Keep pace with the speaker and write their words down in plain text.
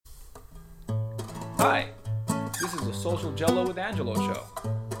Hi, this is the Social Jello with Angelo show.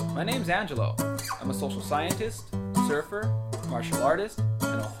 My name's Angelo. I'm a social scientist, surfer, martial artist,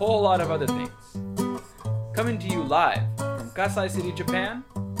 and a whole lot of other things. Coming to you live from Kasai City, Japan,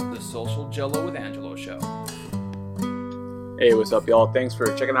 the Social Jello with Angelo show. Hey, what's up, y'all? Thanks for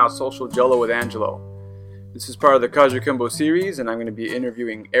checking out Social Jello with Angelo. This is part of the Kajukembo series, and I'm going to be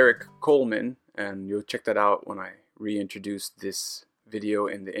interviewing Eric Coleman, and you'll check that out when I reintroduce this video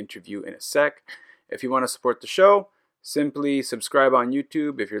in the interview in a sec. If you want to support the show, simply subscribe on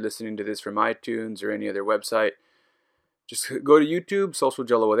YouTube. If you're listening to this from iTunes or any other website, just go to YouTube, Social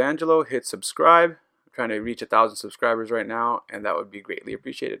Jello with Angelo, hit subscribe. I'm trying to reach 1,000 subscribers right now, and that would be greatly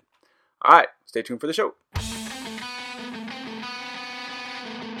appreciated. All right, stay tuned for the show.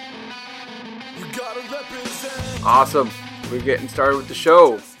 Awesome. We're getting started with the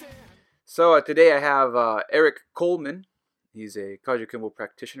show. So today I have Eric Coleman. He's a Kajukembo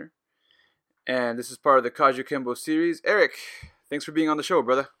practitioner. And this is part of the Kajukembo series. Eric, thanks for being on the show,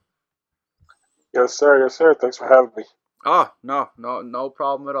 brother. Yes, sir. Yes, sir. Thanks for having me. Oh, no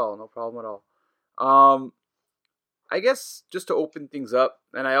problem at all. No problem at all. I guess just to open things up,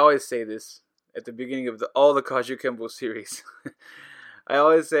 and I always say this at the beginning of all the Kajukembo series. I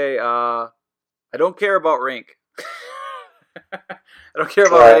always say, I don't care about rank. I don't care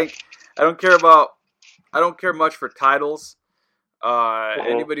about rank. I don't care much for titles.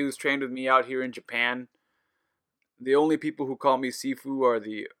 Anybody who's trained with me out here in Japan, the only people who call me Sifu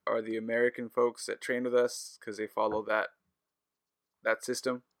are the American folks that train with us because they follow that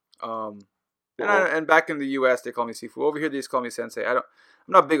system. And back in the U.S. they call me Sifu. Over here they just call me Sensei. I'm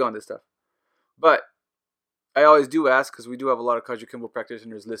not big on this stuff, but I always do ask because we do have a lot of Kajukembo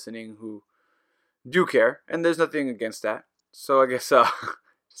practitioners listening who do care, and there's nothing against that. So I guess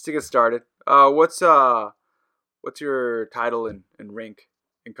just to get started, what's your title and rank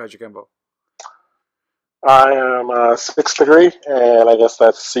in Kajukembo? I am a 6th degree, and I guess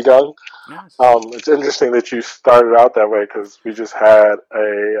that's Sigang. Nice. It's interesting that you started out that way because we just had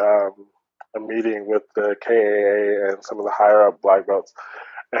a meeting with the KAA and some of the higher up black belts,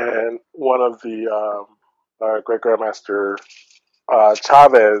 and one of the great grandmaster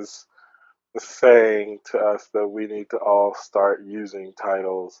Chavez was saying to us that we need to all start using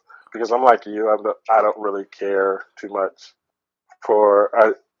titles because I'm like you. I don't really care too much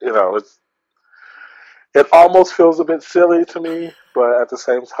it almost feels a bit silly to me, but at the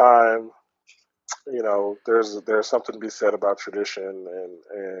same time, there's something to be said about tradition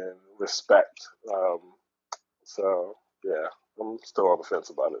and respect. So yeah, I'm still on the fence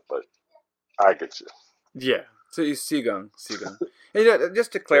about it, but I get you. Yeah. So you Sigang. And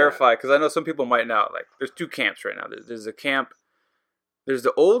just to clarify, because I know some people might not, like, there's two camps right now. There's a camp, there's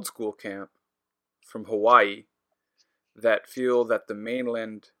the old school camp from Hawaii that feel that the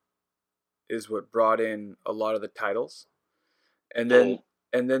mainland is what brought in a lot of the titles. And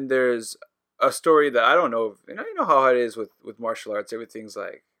then there's a story that I don't know, you know how it is with martial arts, everything's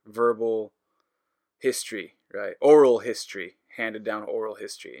like verbal history, right? Oral history, handed down oral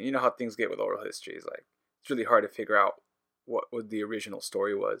history. And you know how things get with oral history, is like it's really hard to figure out what the original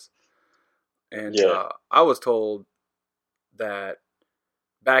story was. And I was told that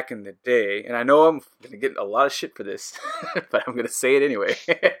back in the day, and I know I'm going to get a lot of shit for this, but I'm going to say it anyway.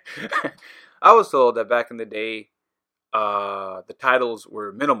 I was told that back in the day, the titles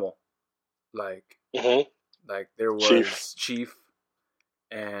were minimal. Like there was chief,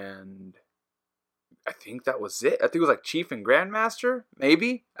 and I think that was it. I think it was like Chief and Grandmaster,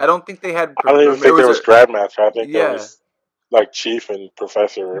 maybe. I don't think they had. I don't even think there was Grandmaster. I think there was like Chief and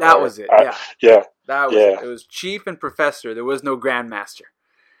Professor. That was it. Yeah. That was it. It was Chief and Professor. There was no Grandmaster,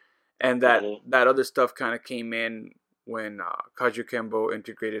 and that other stuff kind of came in when Kajukembo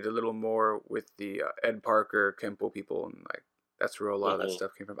integrated a little more with the Ed Parker Kempo people, and like that's where a lot of that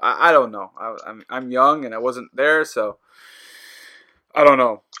stuff came from. I don't know. I'm young and I wasn't there, so I don't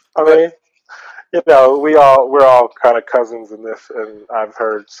know. I mean, we're all kind of cousins in this, and I've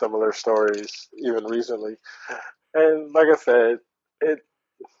heard similar stories even recently. And like I said,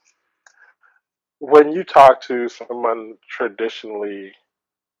 when you talk to someone traditionally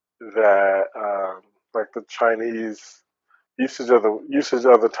that like the Chinese usage of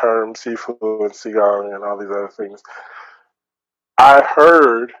the term Sifu and Sigang and all these other things, I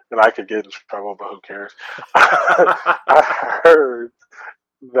heard, and I could get in trouble, but who cares? I heard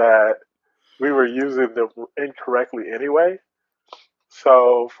that we were using them incorrectly anyway.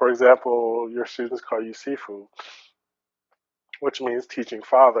 So, for example, your students call you Sifu, which means teaching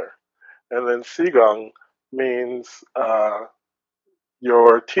father. And then Sigang means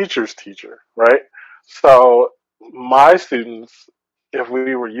your teacher's teacher, right? So my students, if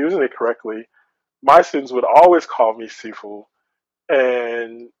we were using it correctly, my students would always call me Sifu,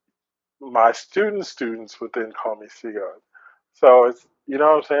 and my students would then call me Sigon. So it's, you know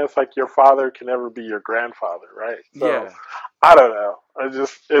what I'm saying? It's like your father can never be your grandfather, right? So Yeah. I don't know. I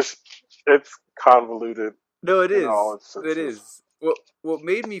just it's convoluted No, it in all is. its It senses. is. What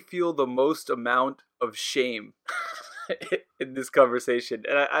made me feel the most amount of shame in this conversation,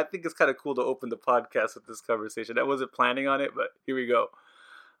 and I think it's kind of cool to open the podcast with this conversation. I wasn't planning on it, but here we go.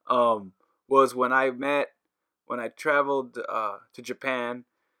 Um, was when I traveled to Japan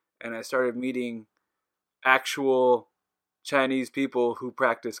and I started meeting actual Chinese people who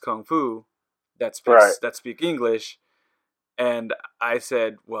practice kung fu Right. that speak English, and I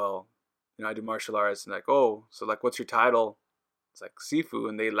said, well, you know, I do martial arts, and like, oh, so like, what's your title? It's like Sifu,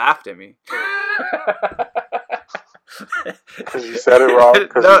 and they laughed at me. Because you said it wrong.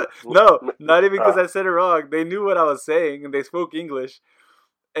 Because No, you. no, not even because Uh, I said it wrong. They knew what I was saying, and they spoke English,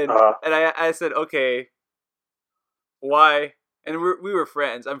 and uh, I said, okay, why? And we were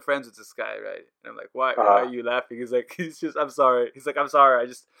friends. I'm friends with this guy, right? And I'm like, why uh, are you laughing? He's like, I'm sorry. He's like, I'm sorry.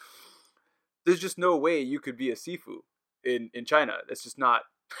 There's just no way you could be a Sifu in China. It's just not.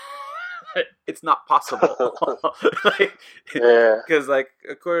 It's not possible. Like, yeah. because like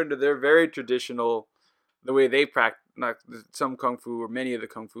according to their very traditional, the way they practice, like some kung fu or many of the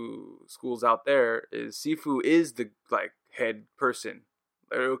kung fu schools out there, is Sifu is the like head person.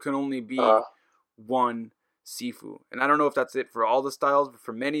 There can only Uh, be one Sifu, and I don't know if that's it for all the styles, but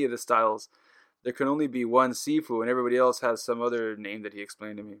for many of the styles, there can only be one Sifu, and everybody else has some other name that he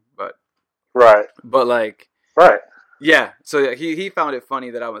explained to me. right. But like, Right. yeah, so he found it funny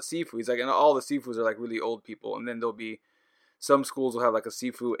that I'm a Sifu. He's like, and all the Sifus are like really old people, and then there'll be some schools will have like a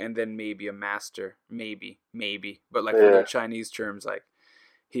Sifu and then maybe a master, maybe. But like for Yeah. their Chinese terms, like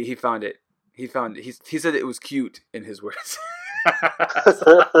he found it. He said it was cute in his words.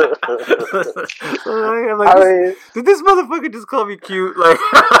 So I'm like, I mean, did this motherfucker just call me cute? Like,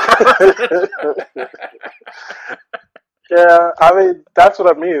 yeah. I mean, that's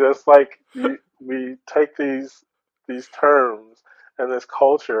what I mean. It's like we take these terms and this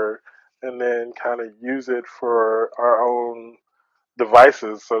culture, and then kind of use it for our own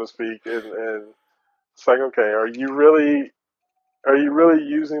devices, so to speak. And it's like, okay, are you really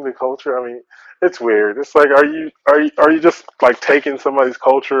using the culture? I mean, it's weird. It's like, are you just like taking somebody's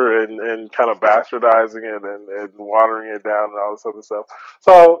culture and kind of bastardizing it and watering it down and all this other stuff?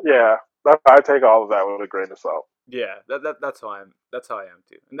 So yeah, I take all of that with a grain of salt. yeah, that's how I am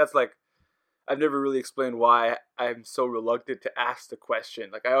too, and that's like I've never really explained why I'm so reluctant to ask the question.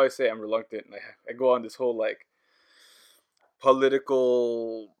 Like I always say, I'm reluctant, and I go on this whole like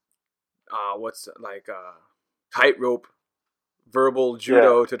political, what's like tightrope verbal Yeah,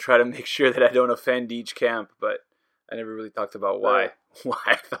 judo to try to make sure that I don't offend each camp. But I never really talked about yeah. why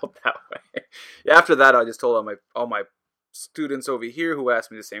I felt that way. After that, I just told all my students over here who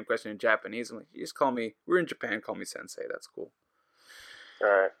asked me the same question in Japanese. I'm like, you just call me. We're in Japan. Call me sensei. That's cool. All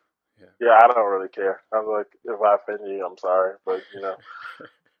right. Yeah. Yeah, I don't really care. I'm like, if I offend you, I'm sorry, but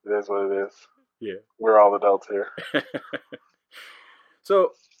it is what it is. Yeah. We're all adults here.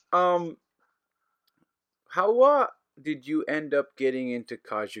 So, um, how did you end up getting into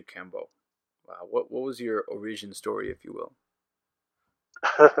Kaju Kembo? What was your origin story, if you will?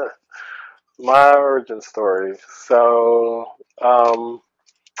 My origin story. So,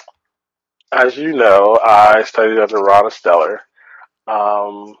 as you know, I studied under Rana Stellar.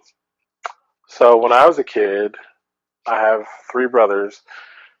 Um, so when I was a kid, I have three brothers.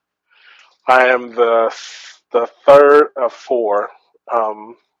 I am the third of four,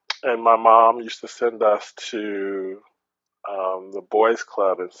 and my mom used to send us to the boys'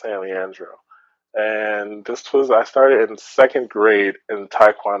 club in San Leandro. And this was I started in second grade in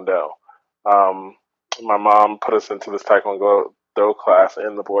Taekwondo. Um, my mom put us into this Taekwondo class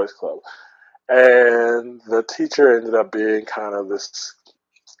in the boys' club, and the teacher ended up being kind of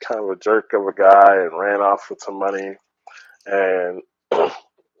a jerk of a guy and ran off with some money and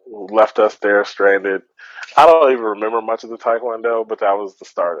left us there stranded. I don't even remember much of the Taekwondo, but that was the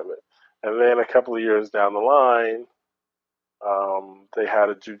start of it. And then a couple of years down the line, they had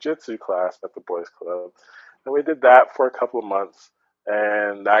a jujitsu class at the boys' club, and we did that for a couple of months.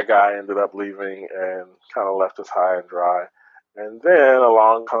 And that guy ended up leaving and kind of left us high and dry. And then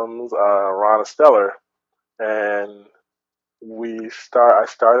along comes Ron Esteller, and I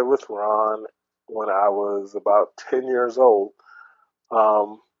started with Ron when I was about 10 years old,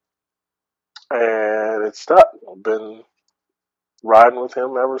 um, and it stuck. I've been riding with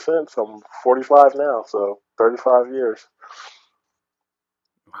him ever since. I'm 45 now, so 35 years.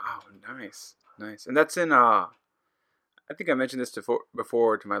 Wow, nice, nice. And that's in I think I mentioned this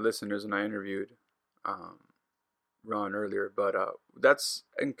before to my listeners when I interviewed. um, Ron earlier, but that's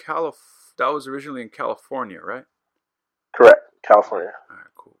in That was originally in California, right? Correct, California. All right,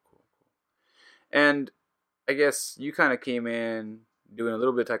 cool, cool, cool. And I guess you kind of came in doing a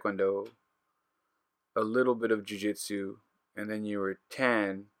little bit of Taekwondo, a little bit of Jiu-Jitsu, and then you were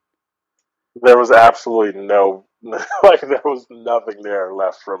 10. There was absolutely no like there was nothing there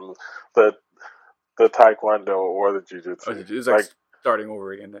left from the the taekwondo or the Oh, jiu-jitsu. it was like Like starting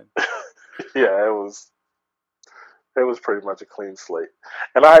over again then. yeah, it was pretty much a clean slate.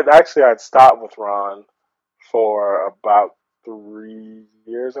 And I'd stopped with Ron for about 3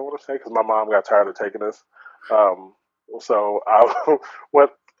 years, I want to say, because my mom got tired of taking us. Um, so I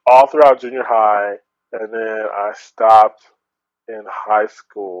went all throughout junior high, and then I stopped in high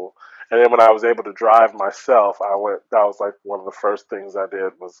school. And then when I was able to drive myself, I went. That was like one of the first things I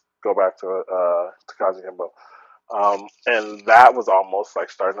did was go back to Kaji Himbo. And that was almost like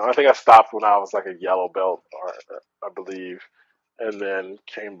starting. I think I stopped when I was like a yellow belt, or I believe, and then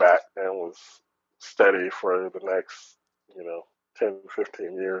came back and was steady for the next, 10,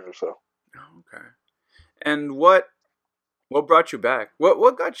 15 years or so. Oh, okay. And what brought you back?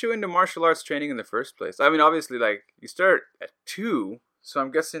 What got you into martial arts training in the first place? I mean, obviously, like you start at 2, so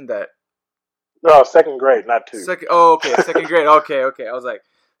I'm guessing that No, second grade, not two. second. Oh, okay, second grade. Okay, okay. I was like,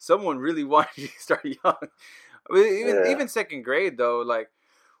 someone really wanted you to start young. I mean, Yeah. even second grade though, like,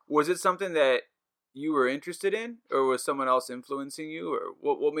 was it something that you were interested in, or was someone else influencing you, or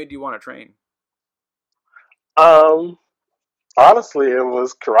what made you want to train? Um, Honestly, it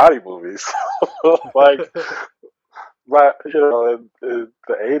was karate movies. Like, but in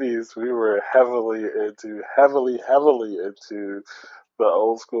the '80s, we were heavily into the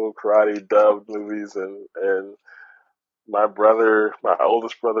old school karate dubbed movies, and my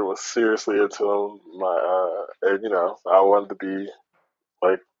oldest brother, was seriously into them. And I wanted to be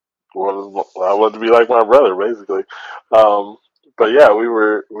like I wanted to be like my brother, basically. Um, but yeah, we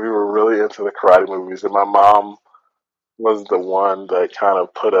were really into the karate movies, and my mom was the one that kind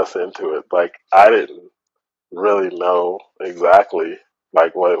of put us into it. Like I didn't really know exactly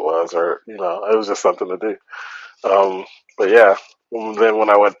like what it was, or it was just something to do. But yeah, then when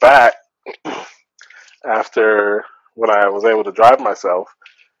I went back after when I was able to drive myself,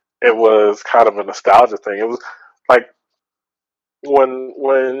 it was kind of a nostalgia thing. It was like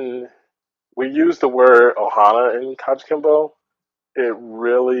when we used the word ohana in Kachikembo, it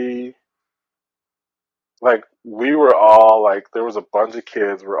really like we were all like there was a bunch of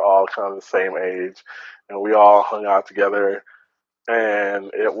kids, we're all kind of the same age, and we all hung out together, and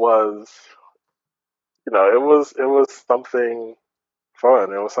it was something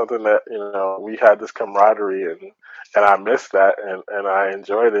fun. It was something that we had this camaraderie, and I missed that, and I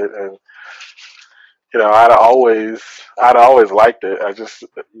enjoyed it, and I'd always liked it. I just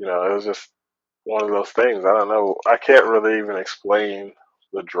it was just one of those things. I don't know. I can't really even explain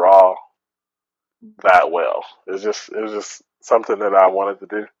the draw that well. It was just something that I wanted to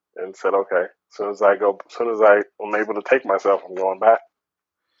do, and said, okay. As soon as I am able to take myself, I'm going back.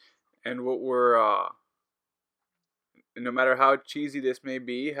 And what were no matter how cheesy this may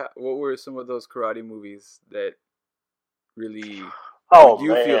be, what were some of those karate movies that really Oh made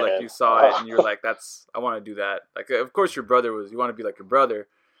you feel like man, you saw it and you're like, that's I want to do that. Like, of course, your brother was you want to be like your brother,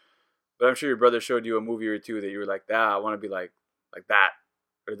 but I'm sure your brother showed you a movie or two that you were like, I want to be like that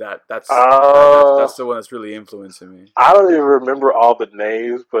or that. uh, That's the one that's really influencing me. I don't even remember all the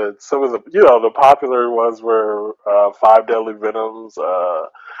names, but some of the popular ones were Five Deadly Venoms. I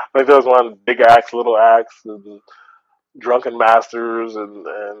think there was one Big Axe, Little Axe, and Drunken Masters, and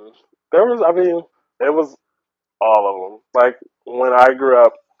there was, I mean, it was all of them. Like when I grew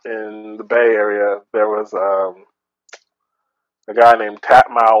up in the Bay Area, there was a guy named Tat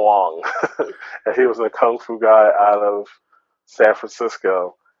Mao Wong, and he was a kung fu guy out of San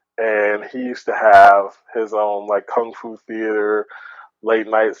Francisco, and he used to have his own like kung fu theater, late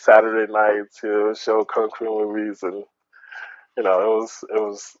night Saturday nights to show kung fu movies, and it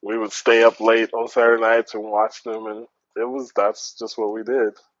was we would stay up late on Saturday nights and watch them, and that's just what we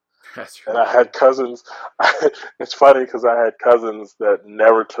did. That's And really I had cool. cousins. It's funny because I had cousins that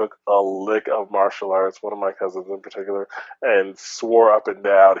never took a lick of martial arts. One of my cousins in particular, and swore up and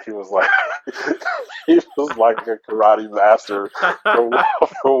down he was like he was like a karate master for,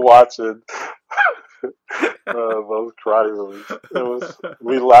 for watching those karate movies.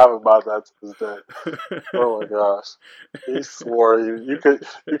 We laugh about that to this day. Oh my gosh, he swore you could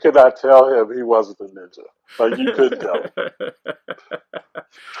not tell him he wasn't a ninja. Like you couldn't tell him.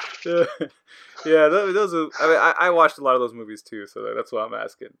 Yeah, those are, I mean, I watched a lot of those movies too, so that's why I'm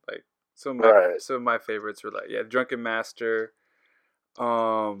asking. Like Right. some of my favorites were like Drunken Master.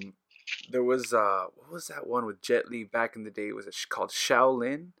 Um, There was what was that one with Jet Li back in the day? Was it called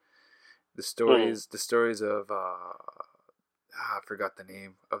Shaolin? The stories of I forgot the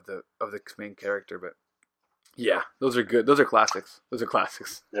name of the main character, but yeah, those are good. Those are classics. Those are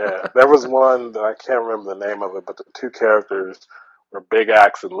classics. Yeah, there was one that I can't remember the name of it, but the two characters were Big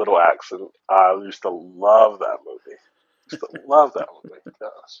Axe and Little Axe, and I used to love that movie. Used to love that movie.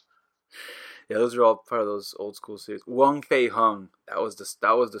 Gosh. Yeah, those are all part of those old school series. Wong Fei Hung. That was the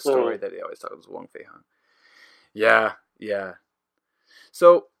story that they always talked about, was Wong Fei Hung. Yeah, yeah.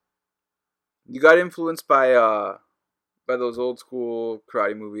 So you got influenced by those old school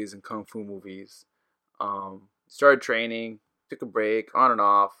karate movies and kung fu movies. Started training, took a break, on and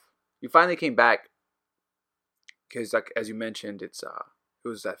off. You finally came back because, like as you mentioned, it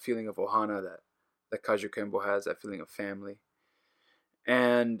was that feeling of ohana that Kaju Kembo has, that feeling of family.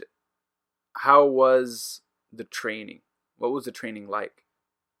 And how was the training? What was the training like?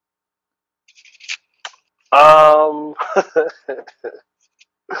 Um,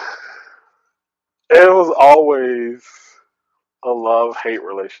 it was always a love-hate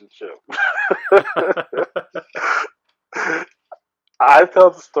relationship. I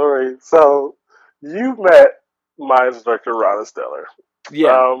tell the story. So you met my instructor, Rhonda Stellar.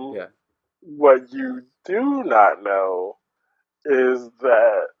 Yeah, Um, yeah. what you do not know is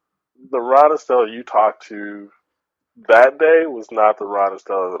that the Rhonda Stellar you talked to that day was not the Rhonda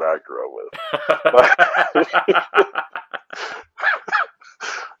Stellar that I grew up with.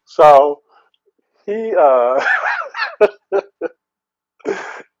 So he,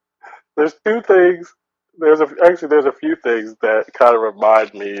 there's two things. There's a few things that kind of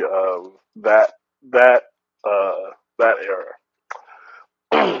remind me of that that era.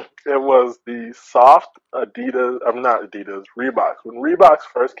 It was the soft Adidas. I'm not Adidas. Reeboks. When Reeboks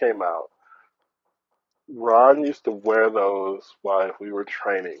first came out, Ron used to wear those while we were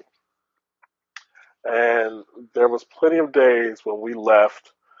training, and there was plenty of days when we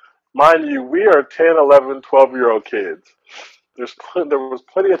left. Mind you, we are 10, 11, 12-year-old kids. There was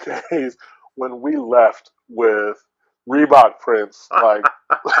plenty of days when we left with Reebok prints like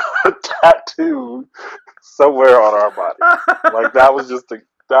tattooed somewhere on our body. Like that was just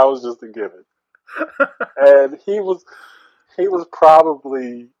a given. And he was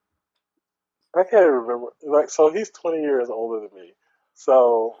probably, I can't remember, like, so he's 20 years older than me.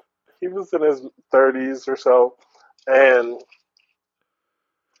 So he was in his 30s or so, and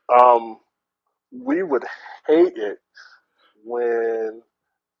um we would hate it when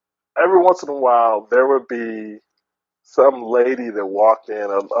every once in a while there would be some lady that walked in,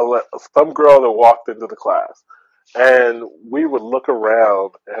 some girl that walked into the class, and we would look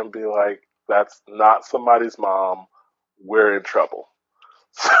around and be like, "That's not somebody's mom. We're in trouble."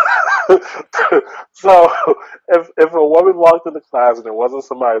 So if a woman walked into class and it wasn't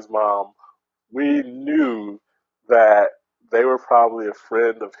somebody's mom, we knew that they were probably a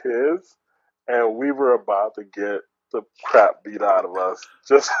friend of his, and we were about to get the crap beat out of us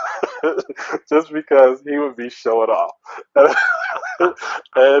just just because he would be showing off.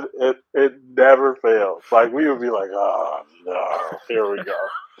 And it never failed. Like we would be like, "Oh no, here we go."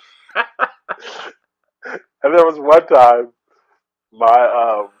 And there was one time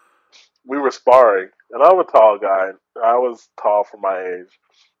my we were sparring, and I'm a tall guy. I was tall for my age,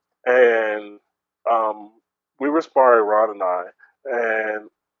 and um, we were sparring, Ron and I, and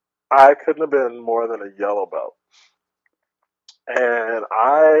I couldn't have been more than a yellow belt, and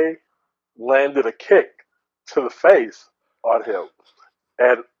I landed a kick to the face on him,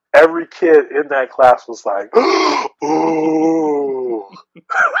 and every kid in that class was like, "Ooh!"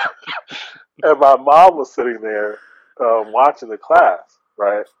 And my mom was sitting there watching the class,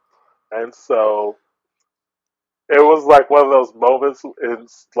 right? And so it was like one of those moments in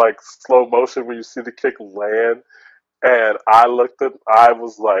like slow motion where you see the kick land, and I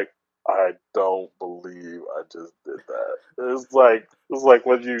was like, I don't believe I just did that. It was like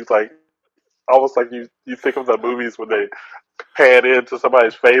when you like almost like you think of the movies when they pan into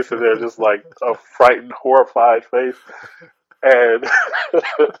somebody's face and they're just like a frightened, horrified face. And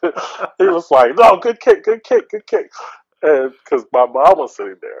he was like, "No, good kick, good kick, good kick." And because my mom was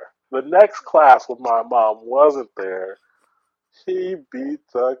sitting there. The next class when my mom wasn't there, he beat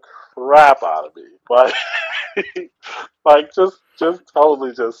the crap out of me. Like, like just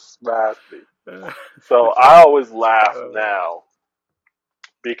totally just smashed me. So I always laugh now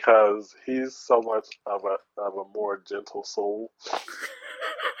because he's so much of a more gentle soul.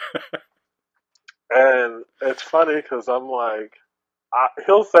 And it's funny because I'm like,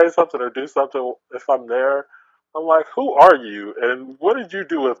 he'll say something or do something if I'm there. I'm like, who are you? And what did you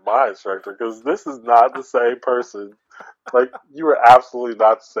do with my instructor? Because this is not the same person Like, you were absolutely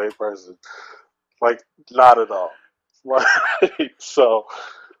not the same person. Like, not at all. Like, so,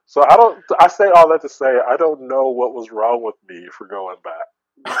 so I don't. I say all that to say I don't know what was wrong with me for going back.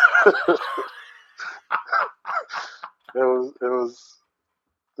 It was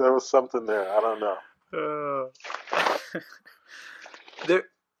there was something there. I don't know. Uh, there,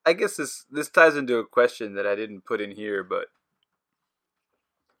 I guess this ties into a question that I didn't put in here, but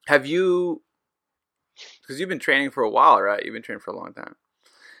have you, because you've been training for a while, right? You've been training for a long time.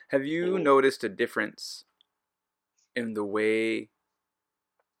 Have you Mhm. noticed a difference in the way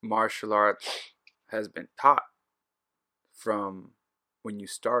martial arts has been taught from when you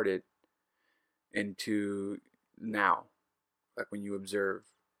started into now? Like when you observe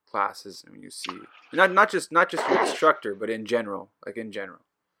classes and when you see not just your instructor, but in general, like in general.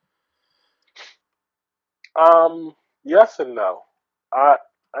 Yes and no. I,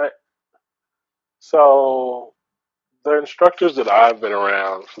 I so the instructors that I've been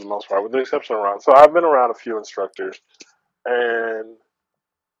around for the most part, with the exception of Ron. So I've been around a few instructors, and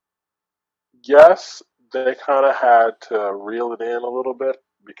yes, they kind of had to reel it in a little bit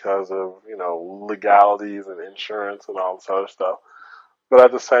because of legalities and insurance and all this other stuff. But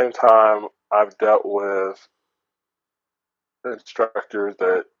at the same time, I've dealt with instructors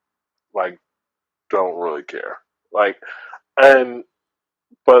that like don't really care. Like, and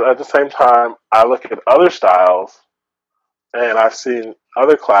but at the same time, I look at other styles and I've seen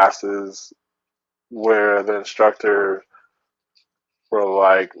other classes where the instructor were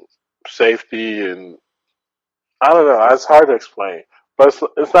like safety and I don't know. It's hard to explain, but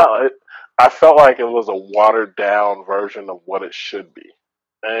it's not. I felt like it was a watered down version of what it should be,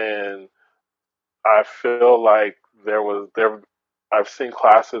 and I feel like there. I've seen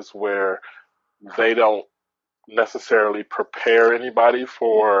classes where they don't necessarily prepare anybody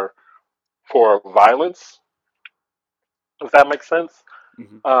for violence, if that makes sense.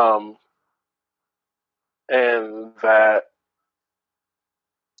 Mm-hmm. Um, and that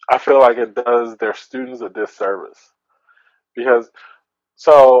I feel like it does their students a disservice because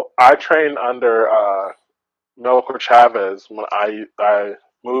I trained under Melchor Chavez when I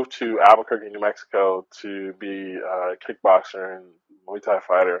moved to Albuquerque, New Mexico to be a kickboxer and Muay Thai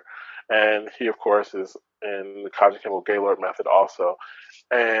fighter, and he of course is in the Kajukenbo Gaylord method also,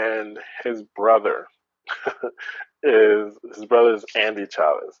 and his brother is Andy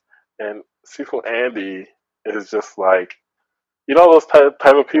Chavez, and Sifu Andy is just like those type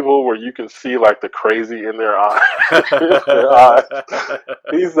of people where you can see like the crazy in their eye, their eyes.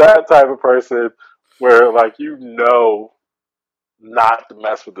 He's that type of person where like not to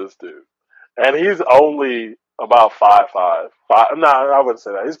mess with this dude, and he's only about 5'5". No, I wouldn't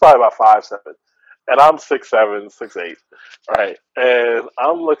say that. He's probably about 5'7", and I'm 6'7", 6'8", right? And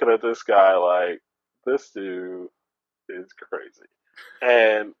I'm looking at this guy like this dude is crazy,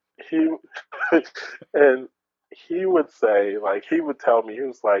 and he and he would say like he would tell me he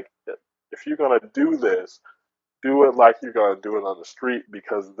was like if you're gonna do this, do it like you're gonna do it on the street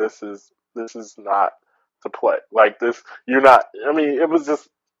because this is not to play. Like this, you're not. I mean, it was just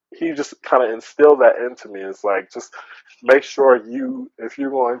he just kind of instilled that into me. It's like just make sure if you're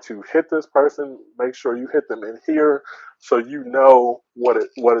going to hit this person, make sure you hit them in here so you know what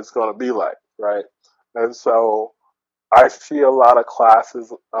it's going to be like, right? And so I see a lot of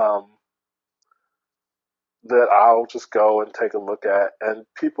classes that I'll just go and take a look at, and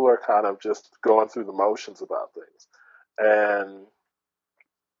people are kind of just going through the motions about things. And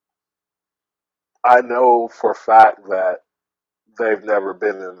I know for a fact that they've never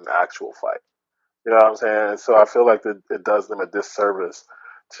been in an actual fight. You know what I'm saying? So I feel like it does them a disservice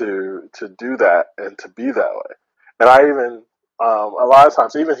to do that and to be that way. And I even a lot of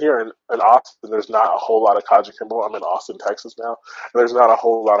times, even here in Austin, there's not a whole lot of Kaji Kimbo. I'm in Austin, Texas now. There's not a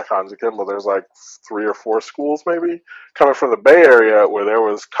whole lot of Kaji Kimbo. There's like 3 or 4 schools maybe coming from the Bay Area where there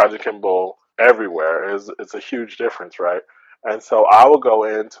was Kaji Kimbo everywhere. It's a huge difference, right? And so I would go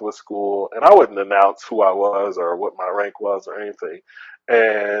into a school and I wouldn't announce who I was or what my rank was or anything.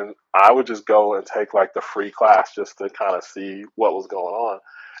 And I would just go and take like the free class just to kind of see what was going on.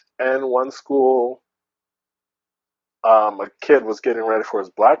 And one school, a kid was getting ready for his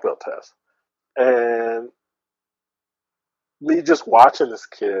black belt test, and me just watching this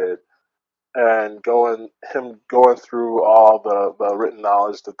kid and going through all the written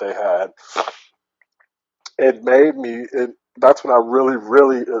knowledge that they had, it made me. That's when I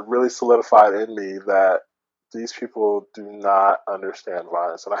it really solidified in me that these people do not understand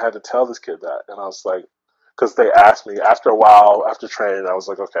violence, and I had to tell this kid that, and I was like, because they asked me after a while after training, I was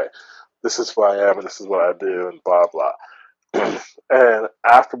like, okay, this is who I am and this is what I do and blah blah. And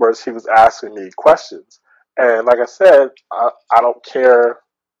afterwards, he was asking me questions, And like I said, I don't care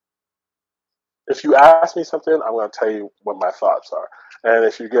if you ask me something, I'm going to tell you what my thoughts are. And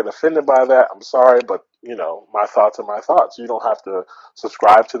if you get offended by that, I'm sorry, but my thoughts are my thoughts. You don't have to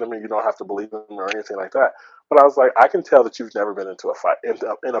subscribe to them, and you don't have to believe them or anything like that. But I was like, I can tell that you've never been into a fight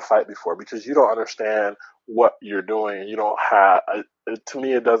in a fight before because you don't understand what you're doing. You don't have. To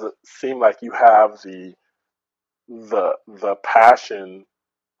me, it doesn't seem like you have the passion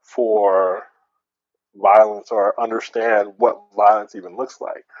for violence or understand what violence even looks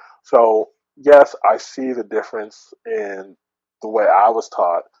like. So, yes, I see the difference in the way I was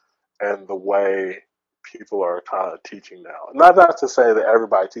taught and the way people are kind of teaching now. Not to say that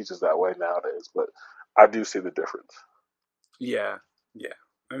everybody teaches that way nowadays, but I do see the difference. Yeah, yeah.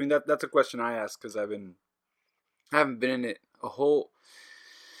 I mean that's a question I ask because I haven't been in it a whole.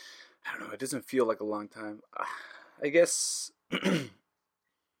 I don't know. It doesn't feel like a long time. I guess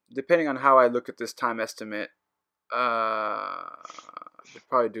depending on how I look at this time estimate, they're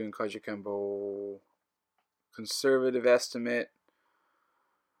probably doing Kajikenbo conservative estimate.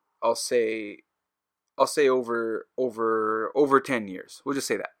 I'll say over 10 years. We'll just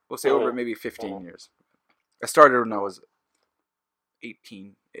say that. We'll say over maybe 15 years. I started when I was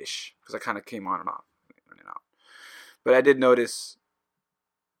 18-ish because I kind of came on and off, in and out. But I did notice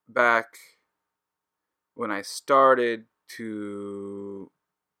back when I started to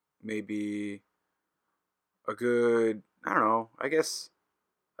maybe a good, I don't know, I guess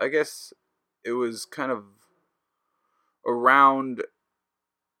it was kind of around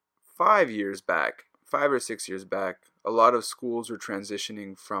 5 years back, 5 or 6 years back, a lot of schools were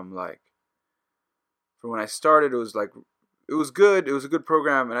transitioning from when I started, it was good. It was a good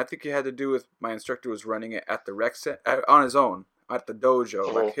program, and I think it had to do with my instructor was running it at the rec set on his own at the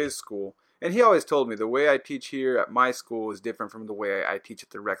dojo, like his school. And he always told me the way I teach here at my school is different from the way I teach at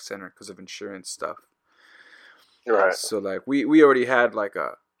the rec center because of insurance stuff. Right. So we already had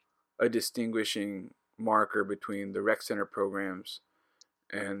a distinguishing marker between the rec center programs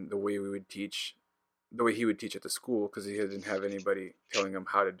and the way we would teach, the way he would teach at the school because he didn't have anybody telling him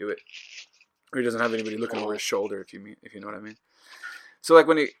how to do it. Or he doesn't have anybody looking over his shoulder, if you know what I mean. So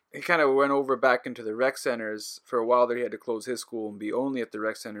when he kind of went over back into the rec centers for a while there, he had to close his school and be only at the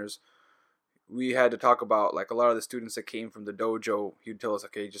rec centers. We had to talk about a lot of the students that came from the dojo. He'd tell us,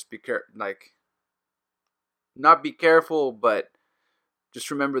 okay, just be careful, not be careful, but just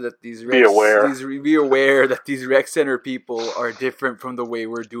remember that be aware that these rec center people are different from the way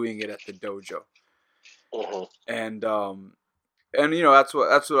we're doing it at the dojo. And that's what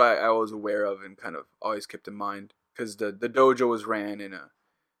I was aware of and kind of always kept in mind because the dojo was ran in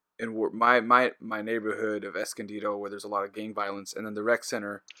my neighborhood of Escondido where there's a lot of gang violence, and then the rec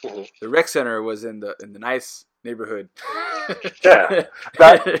center was in the nice neighborhood. Yeah,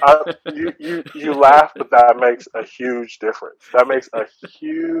 you laugh, but that makes a huge difference. That makes a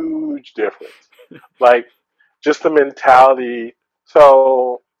huge difference. Just the mentality.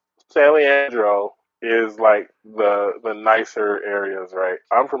 So San Leandro is the nicer areas, right?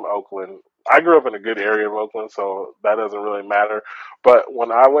 I'm from Oakland. I grew up in a good area of Oakland, so that doesn't really matter. But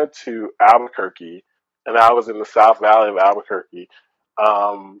when I went to Albuquerque, and I was in the South Valley of Albuquerque,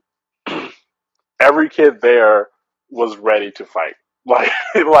 um, every kid there was ready to fight,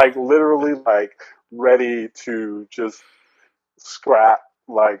 literally, ready to just scrap,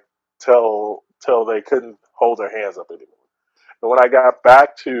 till they couldn't hold their hands up anymore. And when I got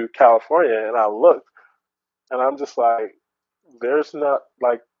back to California and I looked, and I'm just like, there's not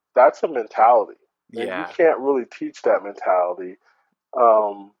that's a mentality, and you can't really teach that mentality.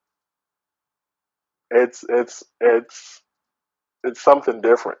 Um, it's something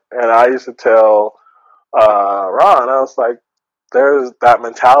different. And I used to tell Ron, I was like, there's that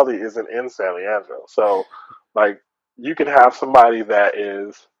mentality isn't in San Leandro. So you can have somebody that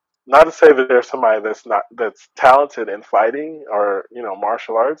is, not to say that there's somebody that's talented in fighting or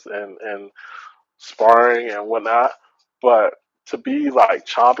martial arts and sparring and whatnot, but to be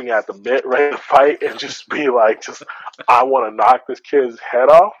chomping at the bit ready to fight and just be I want to knock this kid's head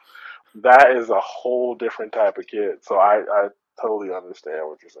off, that is a whole different type of kid. So I totally understand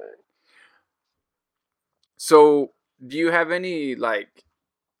what you're saying. So do you have any I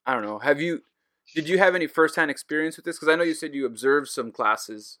don't know, did you have any firsthand experience with this? Because I know you said you observed some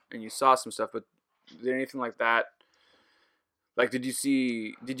classes and you saw some stuff, but is there anything like that? Did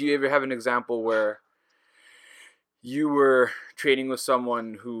you ever have an example where you were training with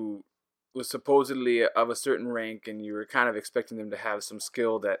someone who was supposedly of a certain rank and you were kind of expecting them to have some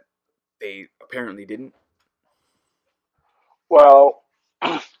skill that they apparently didn't? Well,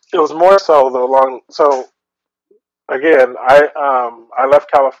 it was more so so again, I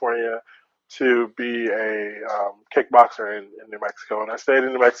left California to be a kickboxer in New Mexico, and I stayed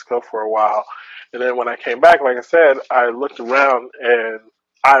in New Mexico for a while. And then when I came back, like I said, I looked around and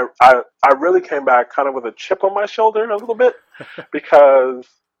I really came back kind of with a chip on my shoulder a little bit because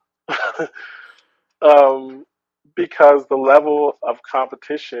um, because the level of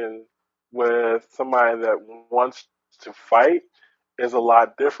competition with somebody that wants to fight is a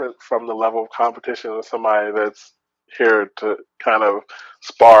lot different from the level of competition with somebody that's here to kind of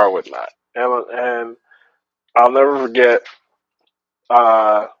spar or whatnot. And I'll never forget.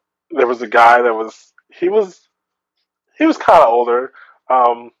 Uh, there was a guy that was kind of older,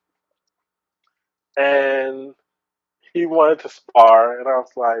 um, and he wanted to spar, and I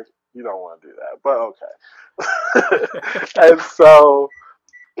was like, "You don't want to do that," but okay. And so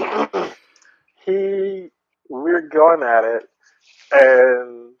he, we were going at it,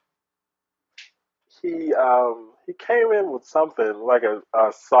 and he came in with something like a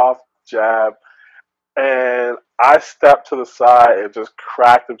soft jab, and I stepped to the side and just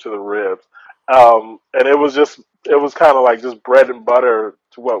cracked him to the ribs. And it was kind of like just bread and butter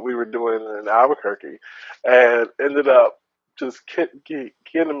to what we were doing in Albuquerque, and ended up just getting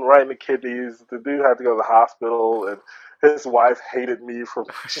him right in the kidneys. The dude had to go to the hospital, and his wife hated me for.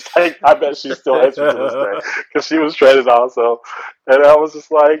 She's like, I bet she still hates me to this day because she was traded also, and I was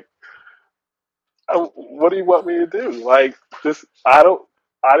just like, what do you want me to do? Like this, I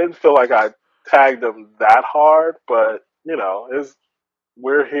didn't feel like I tagged them that hard, but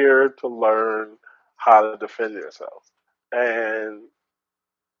we're here to learn how to defend yourselves. And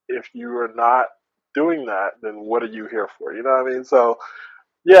if you are not doing that, then what are you here for? You know what I mean? So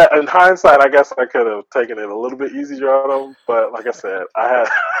yeah, in hindsight, I guess I could have taken it a little bit easier on them, but like I said, I had,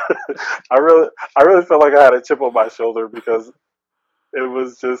 I really felt like I had a chip on my shoulder because it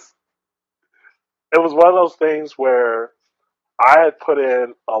was just, it was one of those things where I had put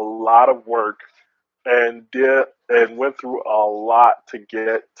in a lot of work and did and went through a lot to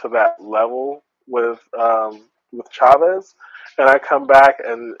get to that level with Chavez, and I come back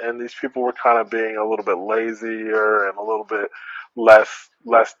and these people were kind of being a little bit lazier and a little bit less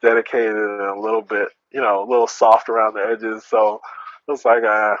dedicated and a little bit a little soft around the edges. So it was like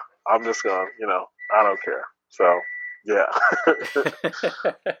I'm just gonna I don't care. So yeah.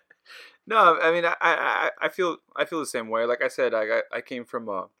 No, I mean, I feel the same way. Like I said, I came from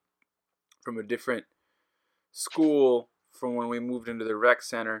a different school from when we moved into the rec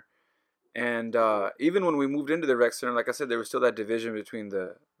center, and even when we moved into the rec center, like I said, there was still that division between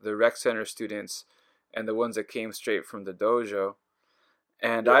the rec center students and the ones that came straight from the dojo.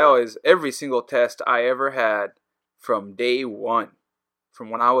 And I always, every single test I ever had from day one, from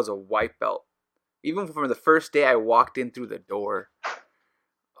when I was a white belt, even from the first day I walked in through the door.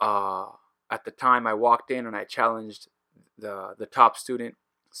 At the time I walked in and I challenged the top student,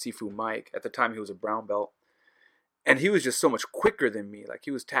 Sifu Mike. At the time he was a brown belt, and he was just so much quicker than me. Like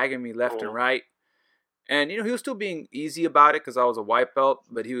he was tagging me left and right, and he was still being easy about it because I was a white belt.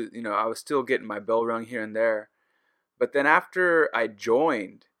 But he was, I was still getting my bell rung here and there. But then after I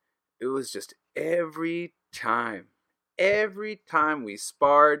joined, it was just every time we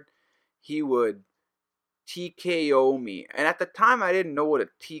sparred, he would TKO me. And at the time I didn't know what a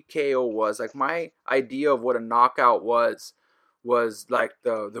TKO was. Like my idea of what a knockout was like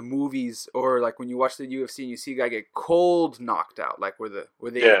the movies, or like when you watch the UFC and you see a guy get cold knocked out, like where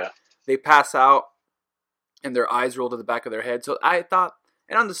they pass out and their eyes roll to the back of their head. So I thought,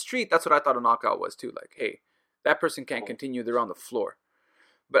 and on the street that's what I thought a knockout was too. Like, hey, that person can't continue, they're on the floor.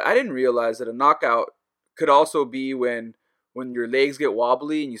 But I didn't realize that a knockout could also be when your legs get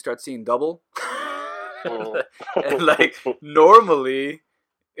wobbly and you start seeing double. And like normally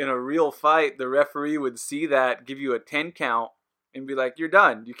in a real fight, the referee would see that, give you a 10 count, and be like, "You're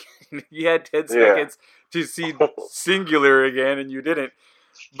done. You had 10 seconds to see singular again, and you didn't."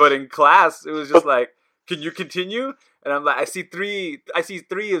 But in class, it was just like, "Can you continue?" And I'm like, I see three of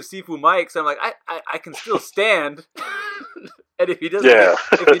Sifu Mike's. I'm like, I can still stand. And if he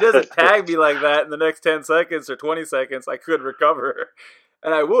doesn't tag me like that in the next 10 seconds or 20 seconds, I could recover.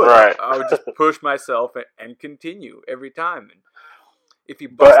 And I would. Right. I would just push myself and continue every time. And if you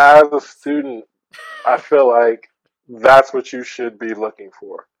but as a student, I feel like that's what you should be looking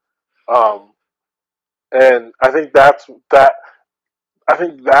for. Um, and I think I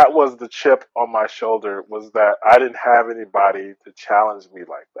think that was the chip on my shoulder, was that I didn't have anybody to challenge me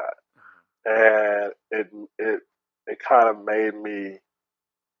like that, and it kind of made me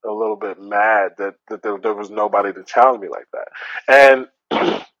a little bit mad that there was nobody to challenge me like that, and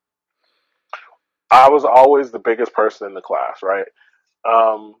I was always the biggest person in the class, right?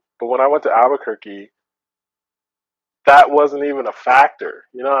 But when I went to Albuquerque, that wasn't even a factor.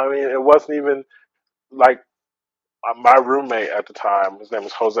 You know what I mean? It wasn't even like my roommate at the time. His name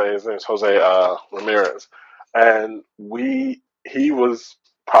was Jose. His name was Jose Ramirez, and he was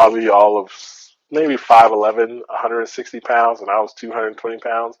probably all of maybe 5'11", 160 pounds, and I was 220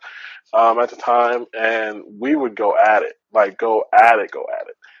 pounds at the time, and we would go at it, like go at it,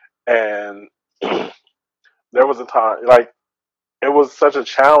 and there was a time like it was such a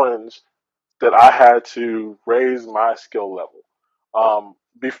challenge that I had to raise my skill level.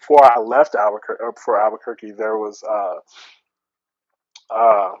 Before I left Albuquerque, for Albuquerque, there was uh,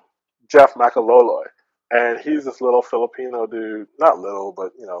 Jeff Macaloloy, and he's this little Filipino dude, not little,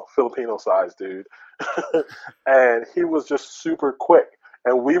 but Filipino sized dude, and he was just super quick,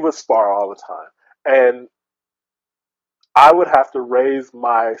 and we would spar all the time, and I would have to raise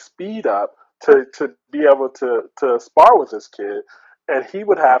my speed up to be able to spar with this kid, and he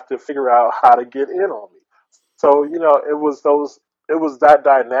would have to figure out how to get in on me. So it was that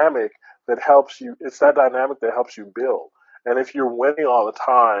dynamic that helps you. It's that dynamic that helps you build. And if you're winning all the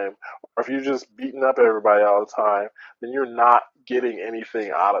time, or if you're just beating up everybody all the time, then you're not getting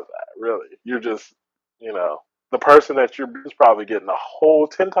anything out of that. Really, you're just the person that you're is probably getting a whole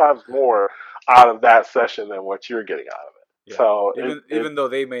 10 times more out of that session than what you're getting out of it. Yeah. So Even though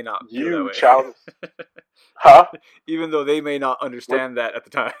they may not feel that you way. challenge, huh? Even though they may not What? understand that at the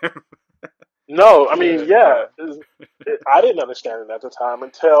time. No, I mean, Yeah, yeah, yeah. I didn't understand it at the time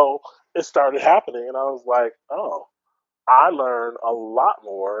until it started happening, and I was like, oh, I learned a lot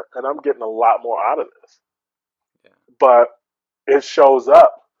more, and I'm getting a lot more out of this. Yeah. But it shows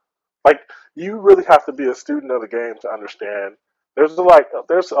up. Like you really have to be a student of the game to understand. There's a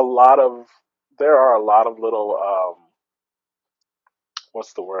lot of there are a lot of little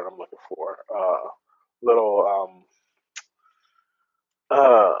what's the word I'm looking for? Little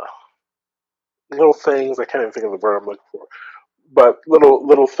uh little things. I can't even think of the word I'm looking for, but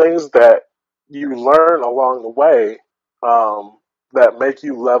little things that you learn along the way um, that make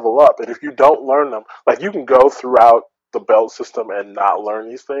you level up. And if you don't learn them, like you can go throughout the belt system and not learn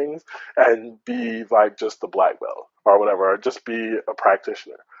these things and be like just the black belt or whatever, or just be a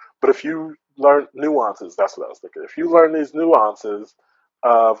practitioner. But if you learn nuances, that's what I was thinking. If you learn these nuances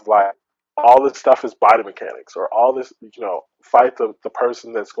of like all this stuff is body mechanics or all this, fight the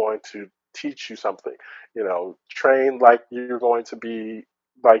person that's going to teach you something, train like you're going to be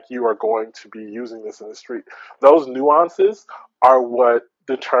like you are going to be using this in the street. Those nuances are what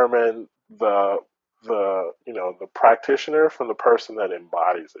determine the practitioner from the person that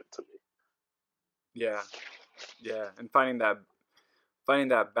embodies it to me. Yeah. Yeah. And finding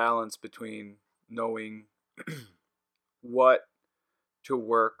that balance between knowing what to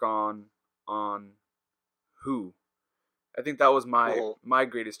work on who. I think that was Mm-hmm. my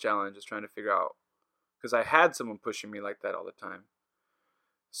greatest challenge, is trying to figure out, because I had someone pushing me like that all the time.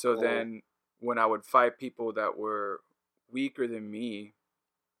 So Mm-hmm. then when I would fight people that were weaker than me,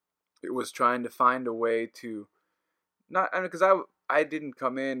 it was trying to find a way to not, I mean, because I didn't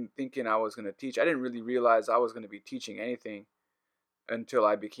come in thinking I was going to teach. I didn't really realize I was going to be teaching anything until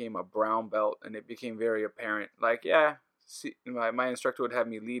I became a brown belt, and it became very apparent. Like, yeah, see, my instructor would have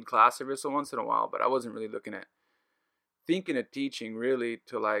me lead class every so once in a while, but I wasn't really looking at thinking of teaching really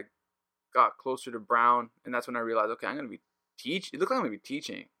till I got closer to brown, and that's when I realized, okay, I'm going to be teach. It looks like I'm going to be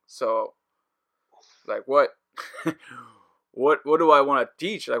teaching. So, like, what, what do I want to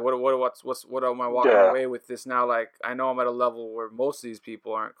teach? Like, what am I walking Yeah. away with this now? Like, I know I'm at a level where most of these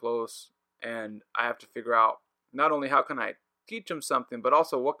people aren't close, and I have to figure out not only how can I teach them something, but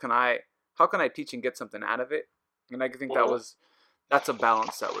also how can I teach and get something out of it? And I think Mm-hmm. that's a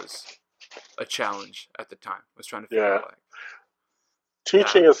balance that was a challenge at the time. Was trying to figure Yeah. out like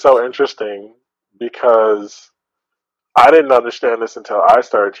Teaching that is for so sure. interesting because I didn't understand this until I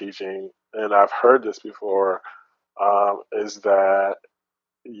started teaching, and I've heard this before. Is that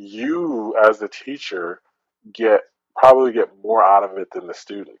you as the teacher get probably get more out of it than the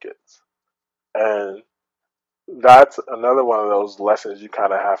student gets, and that's another one of those lessons you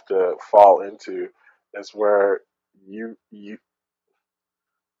kind of have to fall into. Is where you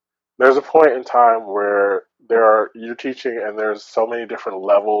there's a point in time where you're teaching and there's so many different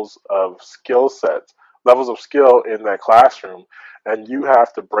levels of skill sets, levels of skill in that classroom, and you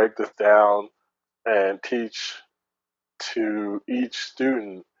have to break this down and teach to each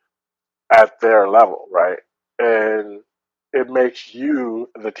student at their level, right? And it makes you,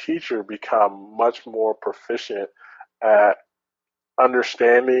 the teacher, become much more proficient at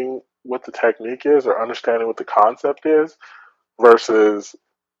understanding what the technique is or understanding what the concept is versus,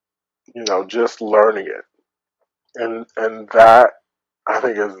 just learning it. And that I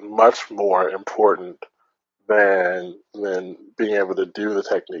think is much more important than being able to do the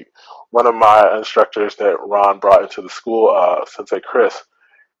technique. One of my instructors that Ron brought into the school, Sensei Chris,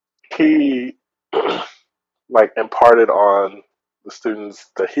 he like imparted on the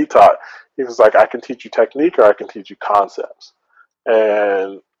students that he taught. He was like, I can teach you technique or I can teach you concepts.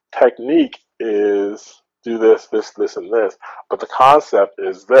 And technique is do this, this, this, and this, but the concept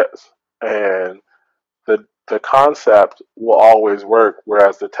is this. And the concept will always work,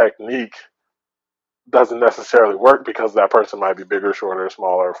 whereas the technique doesn't necessarily work because that person might be bigger, shorter,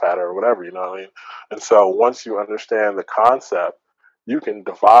 smaller, fatter, or whatever, you know what I mean? And so once you understand the concept, you can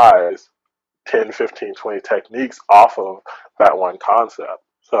devise 10, 15, 20 techniques off of that one concept.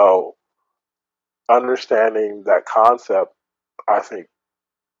 So understanding that concept, I think,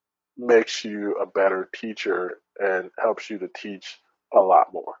 makes you a better teacher and helps you to teach a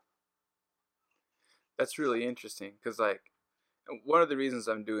lot more. That's really interesting because, like, one of the reasons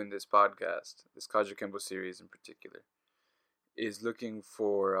I'm doing this podcast, this Kajukenbo series in particular, is looking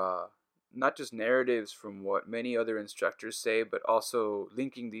for not just narratives from what many other instructors say, but also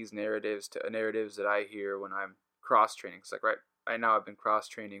linking these narratives to narratives that I hear when I'm cross-training. It's like right now I've been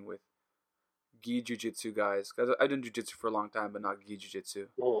cross-training with gi jiu-jitsu guys, because I've done jiu-jitsu for a long time, but not gi jiu-jitsu,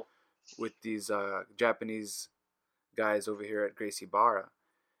 with these Japanese guys over here at Gracie Barra.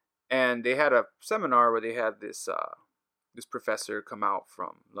 And they had a seminar where they had this professor come out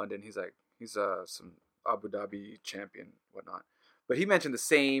from London. He's some Abu Dhabi champion, whatnot. But he mentioned the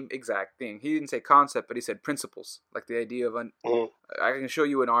same exact thing. He didn't say concept, but he said principles, like the idea of I can show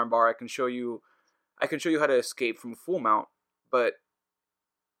you an armbar. I can show you how to escape from a full mount, but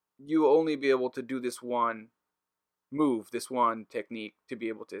you will only be able to do this one move, this one technique to be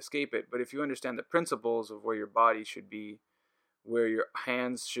able to escape it. But if you understand the principles of where your body should be, where your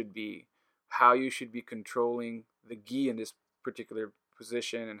hands should be, how you should be controlling the gi in this particular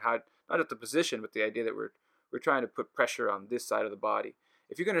position, and how not just the position, but the idea that we're trying to put pressure on this side of the body.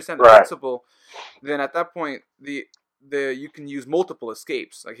 If you can understand the principle, then at that point you can use multiple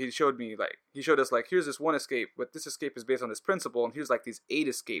escapes. Like he showed us like, here's this one escape, but this escape is based on this principle, and here's like these 8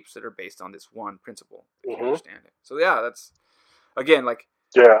 escapes that are based on this one principle. If you understand it. So yeah, that's again like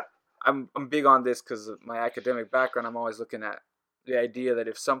I'm big on this because of my academic background. I'm always looking at the idea that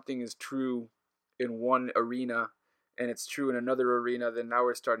if something is true in one arena and it's true in another arena, then now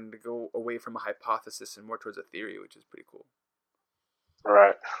we're starting to go away from a hypothesis and more towards a theory, which is pretty cool.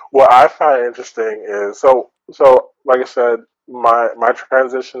 Right. What I find interesting is so like I said, my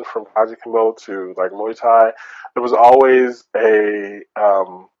transition from Kajukenbo to like Muay Thai, there was always an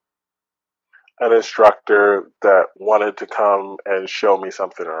instructor that wanted to come and show me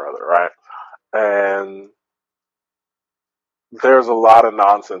something or other, right? And there's a lot of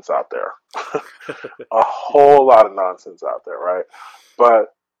nonsense out there. A whole lot of nonsense out there, right?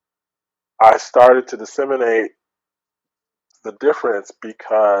 But I started to disseminate the difference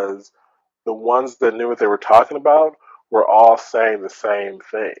because the ones that knew what they were talking about were all saying the same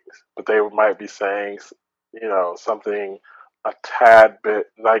things, but they might be saying, something a tad bit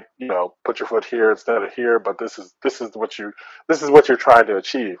like, put your foot here instead of here, but this is what you're trying to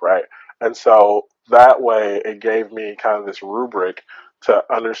achieve, right? And so that way it gave me kind of this rubric to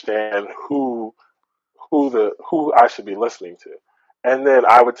understand who I should be listening to. And then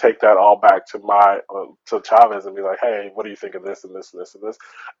I would take that all back to to Chavez and be like, hey, what do you think of this and this and this and this?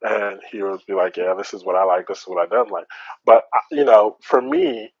 And he would be like, yeah, this is what I like, this is what I don't like. But for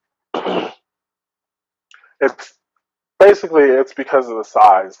me, it's basically it's because of the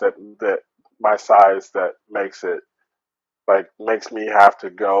size that my size that makes me have to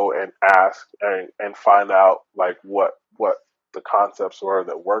go and ask and find out like what the concepts were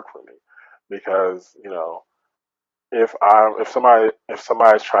that work for me, because if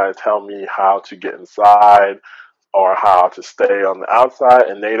somebody's trying to tell me how to get inside or how to stay on the outside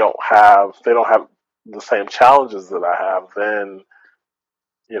and they don't have the same challenges that I have, then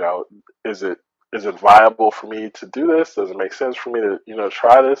is it viable for me to do this? Does it make sense for me to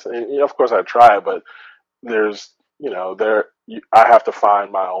try this? And of course I try it, but there's I have to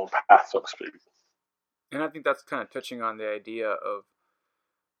find my own path, so to speak. And I think that's kind of touching on the idea of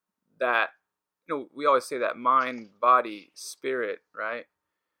that. We always say that mind, body, spirit, right?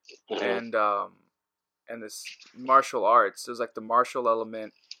 Mm-hmm. And this martial arts, there's like the martial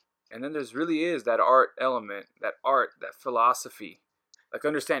element, and then there's really is that art element, that philosophy. Like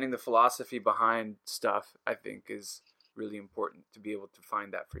understanding the philosophy behind stuff, I think, is really important to be able to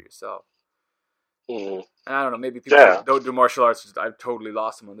find that for yourself. Mm-hmm. And I don't know, maybe people don't do martial arts. I've totally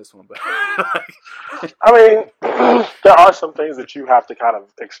lost them on this one, but I mean, there are some things that you have to kind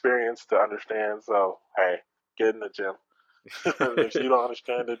of experience to understand. So, hey, get in the gym. If you don't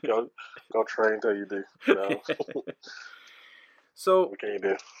understand it, go train till you do. You know, So, what can you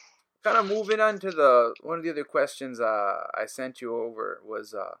do? kind of moving on to the one of the other questions I sent you over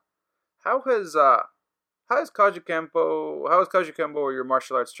was how has uh, how has Kaju or your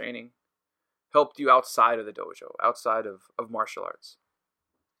martial arts training helped you outside of the dojo, outside of martial arts?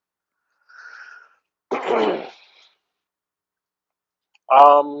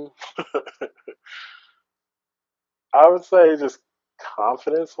 um, I would say just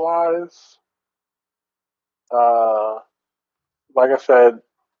confidence wise. Uh, like I said,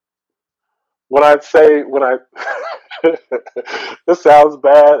 when I this sounds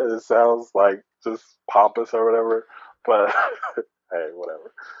bad and it sounds like just pompous or whatever, but hey,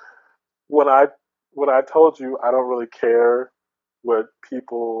 whatever. When I when I told you I don't really care what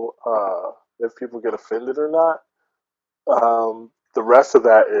people if people get offended or not. The rest of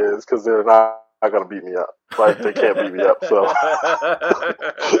that is because they're not going to beat me up. Like they can't beat me up. So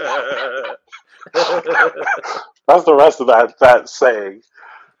that's the rest of that saying.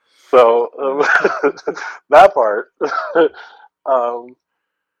 So that part. um,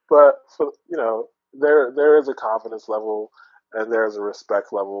 but for there is a confidence level and there is a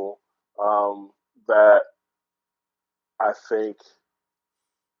respect level that I think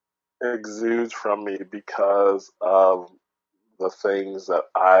exudes from me because of the things that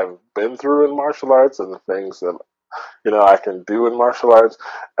I've been through in martial arts and the things that I can do in martial arts.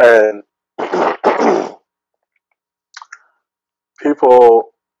 And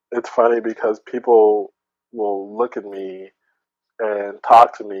people, it's funny because people will look at me and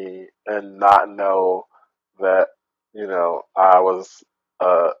talk to me and not know that I was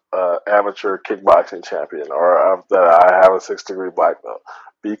a amateur kickboxing champion or that I have a 6 degree black belt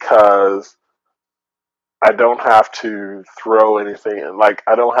because I don't have to throw anything in. Like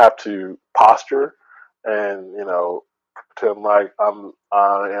I don't have to posture and pretend like I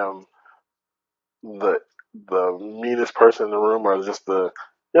am the meanest person in the room or just the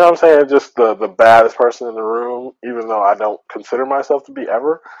what I'm saying, just the baddest person in the room, even though I don't consider myself to be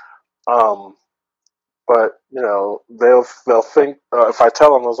ever. Um, but they'll think if I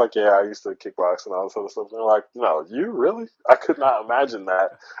tell them I was like, yeah, I used to kickbox and all this other stuff, they're like, no, you really? I could not imagine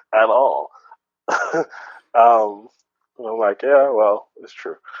that at all. And I'm like, yeah, well, it's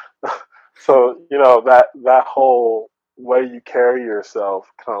true. So that whole way you carry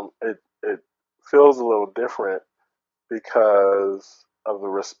yourself it feels a little different because of the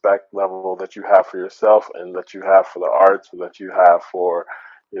respect level that you have for yourself and that you have for the arts and that you have for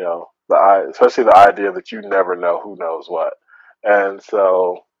especially the idea that you never know who knows what. And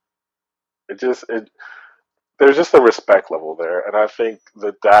so it just it there's just a respect level there, and I think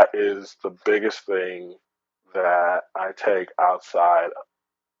that is the biggest thing that I take outside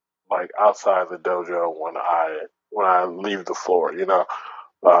the dojo when I leave the floor.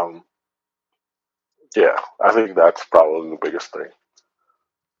 Um, yeah, I think that's probably the biggest thing.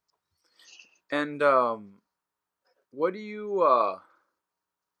 And what do you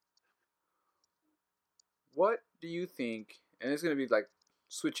what do you think? And it's gonna be like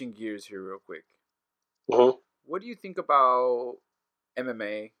switching gears here real quick. Hmm. What do you think about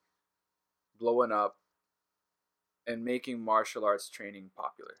MMA blowing up and making martial arts training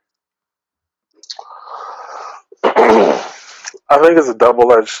popular? I think it's a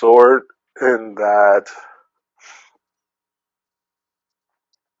double-edged sword in that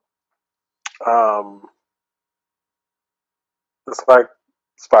um, it's like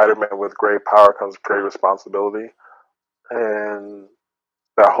Spider-Man with great power comes great responsibility, and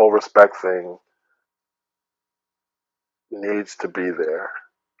that whole respect thing needs to be there.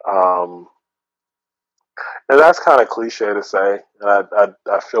 Um, and that's kind of cliche to say, and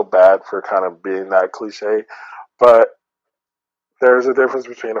I feel bad for kind of being that cliche, but there's a difference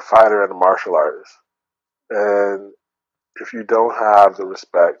between a fighter and a martial artist, and if you don't have the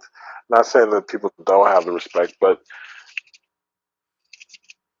respect, not saying that people don't have the respect, but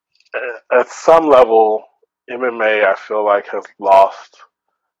at some level, MMA I feel like has lost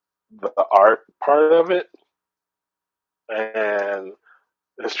the art part of it, and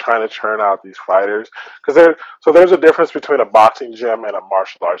is trying to churn out these fighters because there's a difference between a boxing gym and a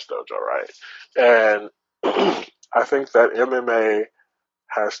martial arts dojo, right? And I think that MMA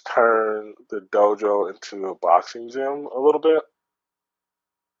has turned the dojo into a boxing gym a little bit.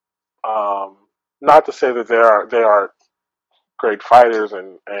 Um, Not to say that they aren't great fighters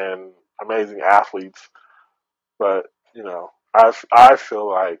and amazing athletes, but I feel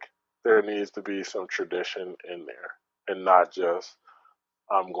like there needs to be some tradition in there and not just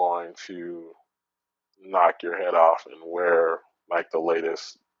I'm going to knock your head off and wear like the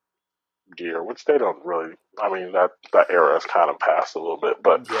latest gear, which they don't really. I mean, that era has kind of passed a little bit,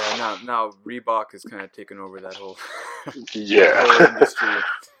 but Yeah, now Reebok is kind of taking over that whole that yeah, whole industry.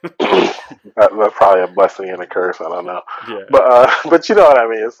 that's probably a blessing and a curse. I don't know, Yeah, but you know what I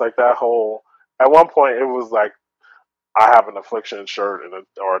mean. It's like that whole. At one point, it was like I have an affliction shirt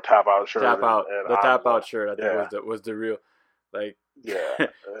or a tap out shirt, tap out and the I'm tap out shirt. I think yeah, was the real like. yeah,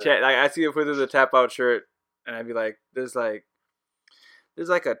 Like I see a photo of the tap out shirt, and I'd be like, there's like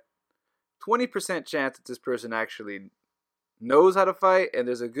a 20% chance that this person actually knows how to fight, and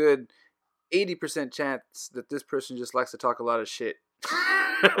there's a good 80% chance that this person just likes to talk a lot of shit.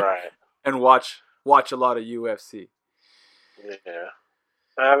 right. And watch a lot of UFC. Yeah,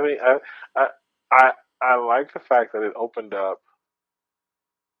 I mean, I, I, I like the fact that it opened up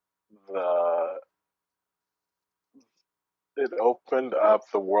the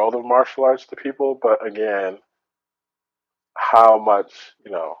the world of martial arts to people. But again, how much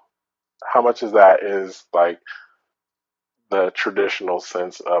how much of that is like the traditional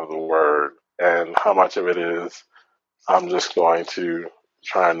sense of the word, and how much of it is I'm just going to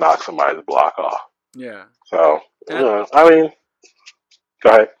try and knock somebody's block off. Yeah. So, I mean, go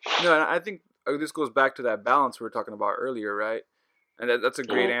ahead. No, and I think this goes back to that balance we were talking about earlier, right? And that's a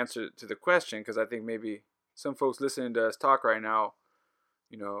great answer to the question, because I think maybe some folks listening to us talk right now,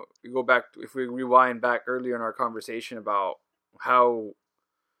 we go back, if we rewind back earlier in our conversation about how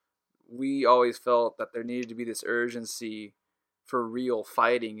we always felt that there needed to be this urgency for real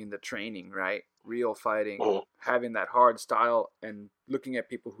fighting in the training, right? Real fighting, having that hard style, and looking at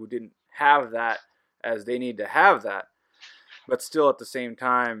people who didn't have that as they need to have that, but still at the same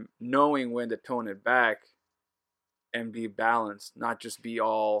time knowing when to tone it back and be balanced, not just be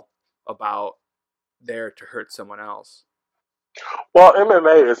all about there to hurt someone else. Well,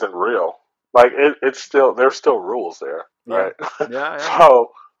 MMA isn't real. Like it's still there's still rules there, right? Yeah.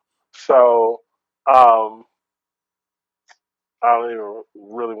 So, um, I don't even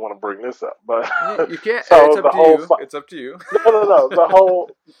really want to bring this up, but you can't. So it's up to you. It's up to you. No. The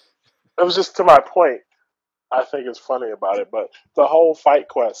whole. It was just to my point. I think it's funny about it, but the whole Fight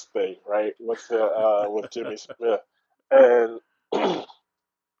Quest thing, right, with with Jimmy Smith and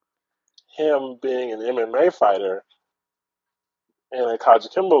him being an MMA fighter in a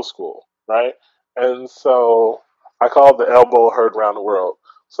Kajikembo school, right? And so I called the elbow heard around the world.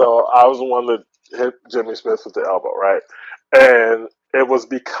 So I was the one that hit Jimmy Smith with the elbow, right? And it was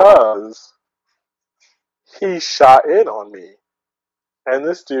because he shot in on me. And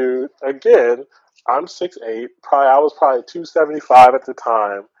this dude, again, I'm 6'8", I was probably 275 at the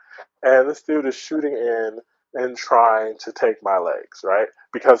time, and this dude is shooting in and trying to take my legs, right?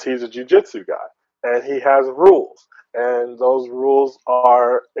 Because he's a jiu-jitsu guy, and he has rules, and those rules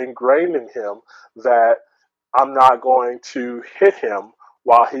are ingrained in him that I'm not going to hit him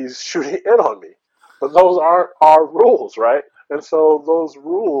while he's shooting in on me. But those aren't our rules, right? And so those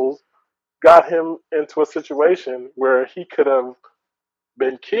rules got him into a situation where he could have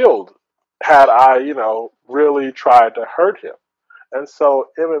been killed had I, really tried to hurt him. And so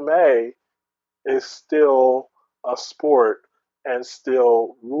MMA is still a sport and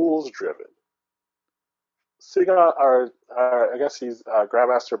still rules driven. Siga, or I guess he's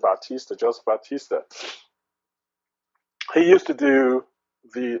Grandmaster Bautista, Joseph Bautista. He used to do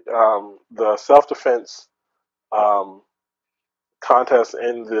the self defense um, contest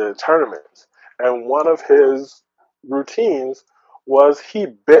in the tournaments, and one of his routines was he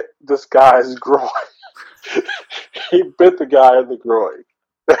bit this guy's groin. He bit the guy in the groin,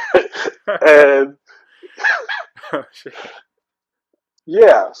 and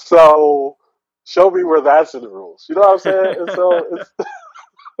yeah, so show me where that's in the rules. You know what I'm saying? And so it's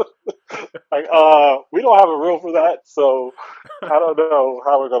like, we don't have a rule for that, so I don't know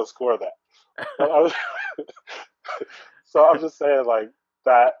how we're gonna score that. But so I'm just saying, like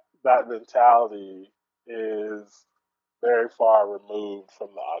that mentality is very far removed from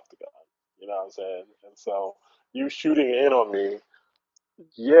the octagon. You know what I'm saying? And so you shooting in on me,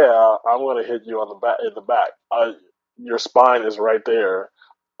 yeah, I'm gonna hit you on the back in the back. Your spine is right there.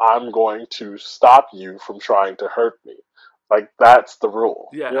 I'm going to stop you from trying to hurt me. Like that's the rule.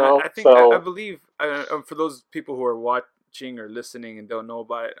 Yeah, you know? I think I So believe for those people who are watching or listening and don't know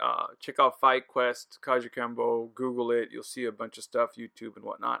about it, check out Fight Quest, Kajikembo, Google it. You'll see a bunch of stuff, YouTube and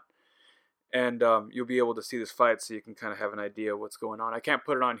whatnot, and you'll be able to see this fight, so you can kind of have an idea of what's going on. I can't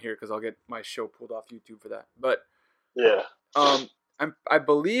put it on here because I'll get my show pulled off YouTube for that. But yeah, I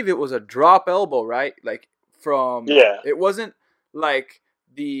believe it was a drop elbow, right? Like yeah, it wasn't like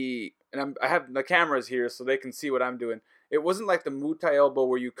I have the cameras here so they can see what I'm doing. It wasn't like the Muay Thai elbow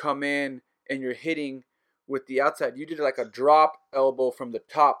where you come in and you're hitting with the outside. You did like a drop elbow from the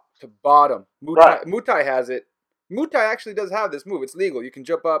top to bottom. Right. Muay Thai has it. Muay Thai actually does have this move. It's legal. You can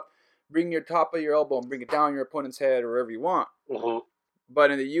jump up, bring your top of your elbow and bring it down your opponent's head or wherever you want. Mm-hmm.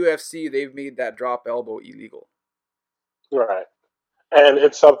 But in the UFC, they've made that drop elbow illegal. Right. And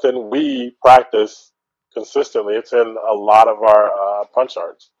it's something we practice consistently. It's in a lot of our punch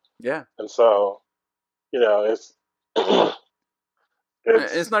arts. Yeah. And so, it's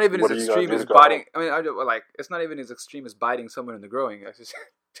it's not even as extreme as biting. I mean, it's not even as extreme as biting someone in the groin.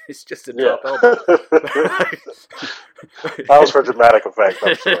 It's just a drop elbow. That was for dramatic effect,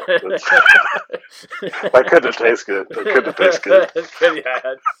 I'm sure. That couldn't taste good.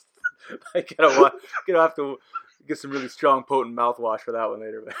 Yeah. I gonna have to get some really strong, potent mouthwash for that one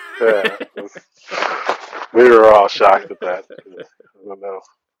later. Yeah. We were all shocked at that. No,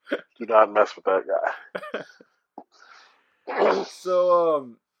 do not mess with that guy. So,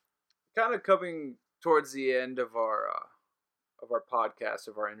 kind of coming towards the end of our podcast,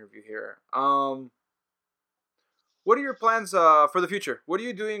 of our interview here. What are your plans for the future? What are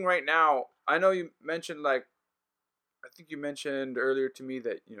you doing right now? I know you mentioned I think you mentioned earlier to me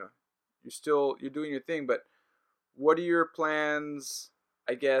that you're doing your thing, but what are your plans?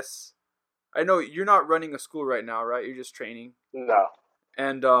 I guess I know you're not running a school right now, right? You're just training. No.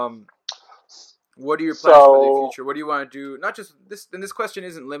 And what are your plans for the future? What do you want to do? Not just this, and this question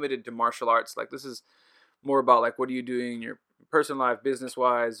isn't limited to martial arts. Like, this is more about what are you doing in your personal life, business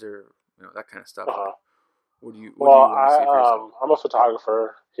wise, or that kind of stuff. Uh-huh. What do you want to see for yourself? I'm a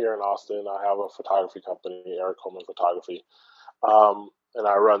photographer here in Austin. I have a photography company, Eric Coleman Photography, and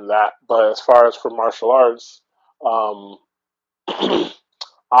I run that. But as far as for martial arts, I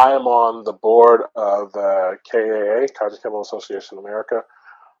am on the board of the KAA, Kaji Kembo Association of America.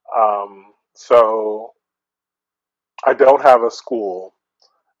 So I don't have a school,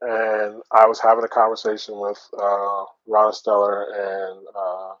 and I was having a conversation with Ron Esteller and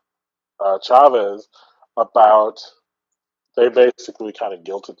Chavez about, they basically kind of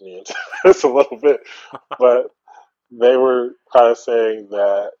guilted me into this a little bit, but they were kind of saying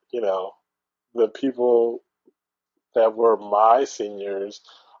that, the people that were my seniors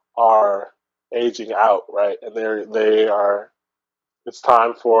are aging out, right? And it's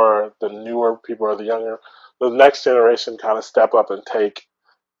time for the newer people or the next generation kind of step up and take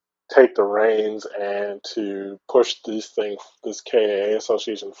the reins and to push this KAA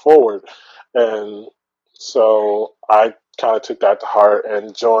association forward. And so I kind of took that to heart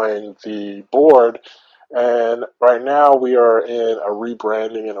and joined the board. And right now we are in a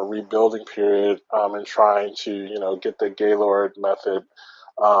rebranding and a rebuilding period, and trying to, get the Gaylord method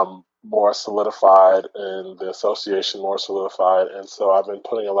more solidified and the association more solidified. And so I've been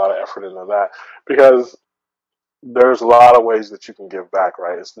putting a lot of effort into that, because there's a lot of ways that you can give back,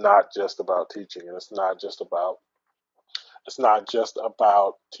 right? It's not just about teaching, and it's not just about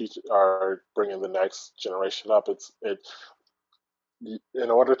teaching or bringing the next generation up. In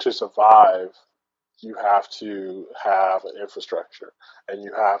order to survive, you have to have an infrastructure, and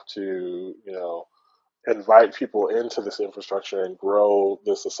you have to, invite people into this infrastructure and grow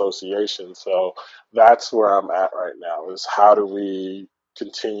this association. So that's where I'm at right now, is how do we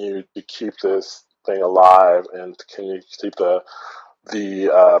continue to keep this thing alive, and can you keep the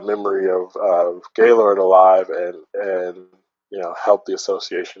memory of Gaylord alive, and help the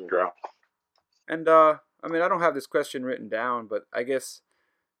association grow. And I don't have this question written down, but I guess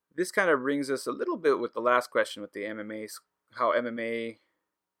this kind of brings us a little bit with the last question with the MMA, how MMA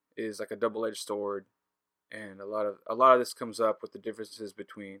is like a double-edged sword, and a lot of this comes up with the differences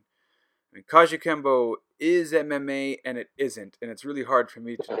between. Kaji Kembo is MMA and it isn't, and it's really hard for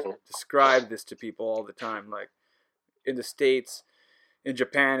me to describe this to people all the time. Like, in the States, in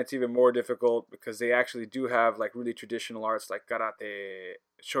Japan, it's even more difficult because they actually do have like really traditional arts like karate,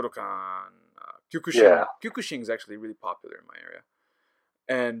 Shotokan, Kyokushin. Yeah. Kyokushin is actually really popular in my area,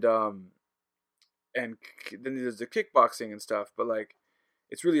 and then there's the kickboxing and stuff. But like,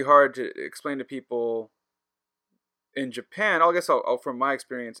 it's really hard to explain to people. In Japan, I guess I'll from my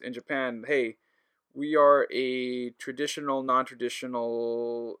experience in Japan, hey, we are a traditional,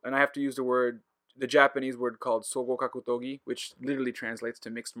 non-traditional, and I have to use the Japanese word called Sogo Kakutogi, which literally translates to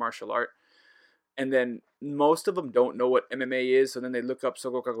mixed martial art. And then most of them don't know what MMA is, so then they look up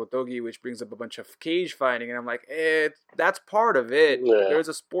Sogo Kakutogi, which brings up a bunch of cage fighting, and I'm like, that's part of it. Yeah. There's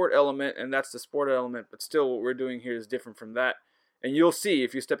a sport element, and that's the sport element, but still what we're doing here is different from that. And you'll see,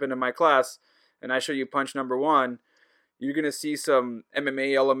 if you step into my class, and I show you punch number 1, you're going to see some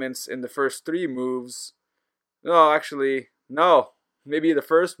MMA elements in the first 3 moves. No, actually, no. Maybe the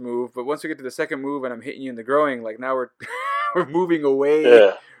first move, but once we get to the second move and I'm hitting you in the groin, like now we're moving away.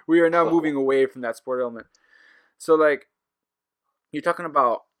 Yeah. We are now moving away from that sport element. So like you're talking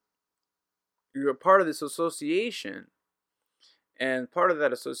about, you're a part of this association, and part of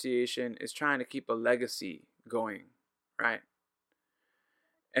that association is trying to keep a legacy going, right?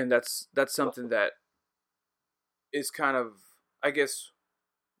 And that's something that is kind of, I guess,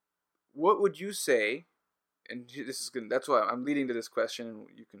 what would you say? And this is good. That's why I'm leading to this question, and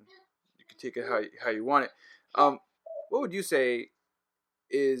you can take it how you want it. What would you say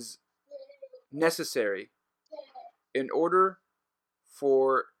is necessary in order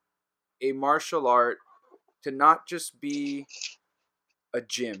for a martial art to not just be a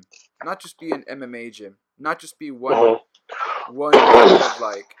gym, not just be an MMA gym, not just be one of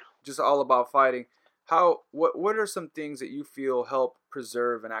like just all about fighting? What are some things that you feel help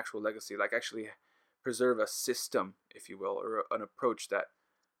preserve an actual legacy, like actually preserve a system, if you will, or an approach that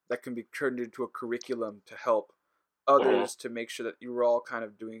can be turned into a curriculum to help others to make sure that you're all kind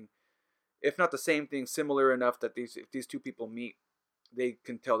of doing, if not the same thing, similar enough that if these two people meet, they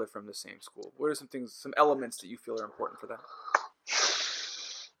can tell they're from the same school? What are some elements that you feel are important for that?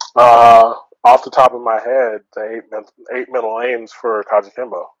 Off the top of my head, the eight mental aims for Kaji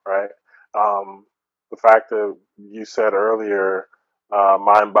Kimbo, right? The fact that you said earlier,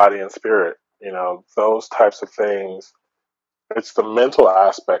 mind, body, and spirit, those types of things. It's the mental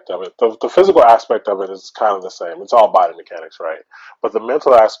aspect of it. The physical aspect of it is kind of the same. It's all body mechanics, right? But the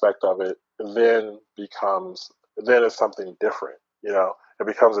mental aspect of it then is something different. It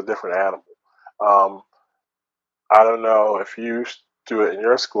becomes a different animal. I don't know if you do it in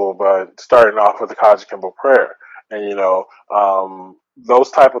your school, but starting off with the Kaji Kimbo prayer, and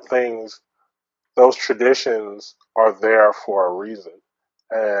those type of things, those traditions are there for a reason,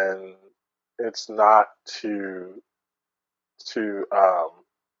 and it's not to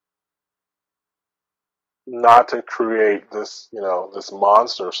not to create this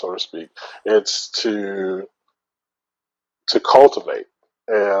monster, so to speak. It's to cultivate.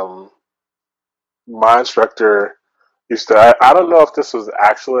 My instructor used to. I don't know if this was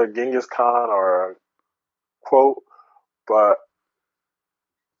actually a Genghis Khan or a quote, but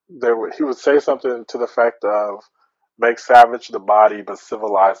he would say something to the effect of, "Make savage the body, but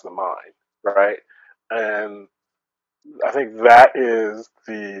civilize the mind." Right, and I think that is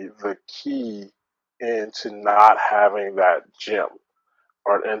the key into not having that gym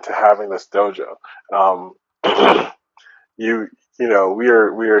or into having this dojo. Um, you we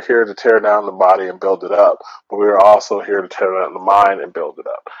are here to tear down the body and build it up, but we are also here to tear down the mind and build it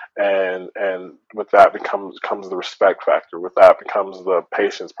up. And with that comes the respect factor. With that becomes the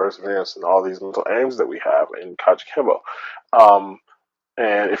patience, perseverance, and all these mental aims that we have in Kaji Kimbo.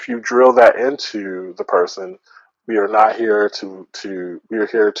 And if you drill that into the person, we are not here we are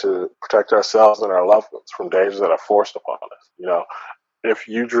here to protect ourselves and our loved ones from dangers that are forced upon us. If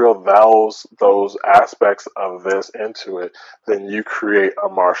you drill those aspects of this into it, then you create a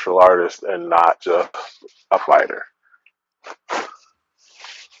martial artist and not just a fighter.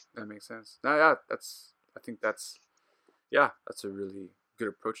 That makes sense. Yeah, I think that's a really good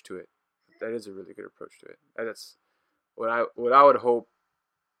approach to it. That is a really good approach to it. That's what I would hope.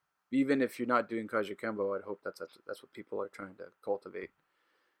 Even if you're not doing Kaji Kembo, I'd hope that's what people are trying to cultivate.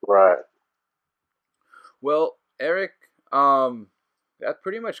 Right. Well, Eric, that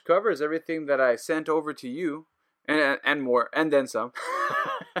pretty much covers everything that I sent over to you, and more, and then some.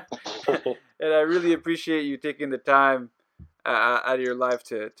 And I really appreciate you taking the time out of your life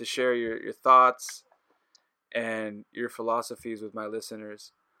to share your thoughts and your philosophies with my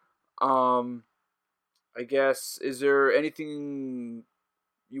listeners. I guess, is there anything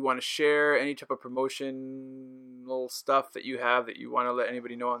you want to share? Any type of promotional stuff that you have that you want to let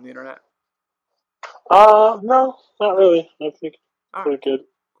anybody know on the internet? No, not really. I think pretty good.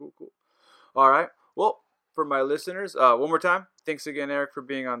 Cool. All right. Well, for my listeners, one more time, thanks again, Eric, for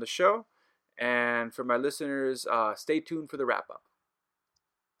being on the show. And for my listeners, stay tuned for the wrap up.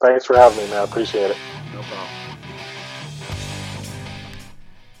 Thanks for having me, man. I appreciate it. No problem.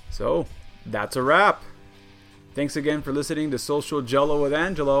 So, that's a wrap. Thanks again for listening to Social Jello with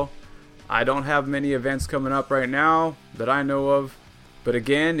Angelo. I don't have many events coming up right now that I know of. But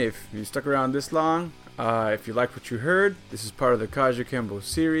again, if you stuck around this long, if you like what you heard, this is part of the Kaji Kembo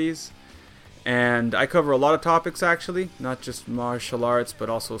series. And I cover a lot of topics, actually. Not just martial arts, but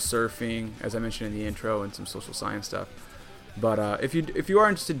also surfing, as I mentioned in the intro, and some social science stuff. But if you are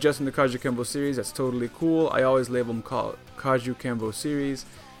interested just in the Kaji Kembo series, that's totally cool. I always label them called Kaji Kembo series.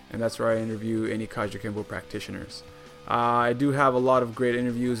 And that's where I interview any Kaji Kembo practitioners. I do have a lot of great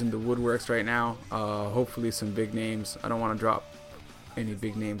interviews in the woodworks right now. Hopefully some big names. I don't want to drop any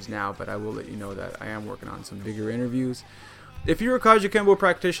big names now, but I will let you know that I am working on some bigger interviews. if you're a Kaiju Kembo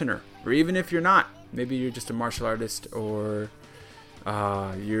practitioner, or even if you're not, maybe you're just a martial artist, or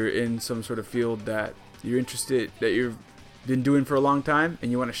you're in some sort of field that you're interested, that you've been doing for a long time,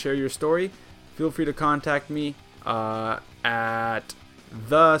 and you want to share your story, feel free to contact me at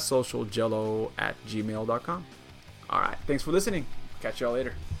thesocialjello@gmail.com. All right, thanks for listening. Catch y'all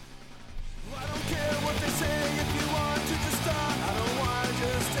later. I don't care what they say if you want to just start. I don't want to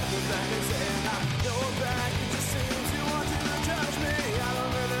just step back and say I know back. It just seems you want to judge me. I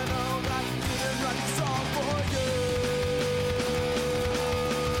don't really know that I didn't write the song for you.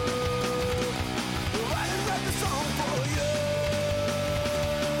 I didn't write the song for you.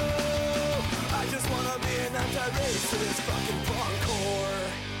 I just wanna be an anti-racist fucking punk.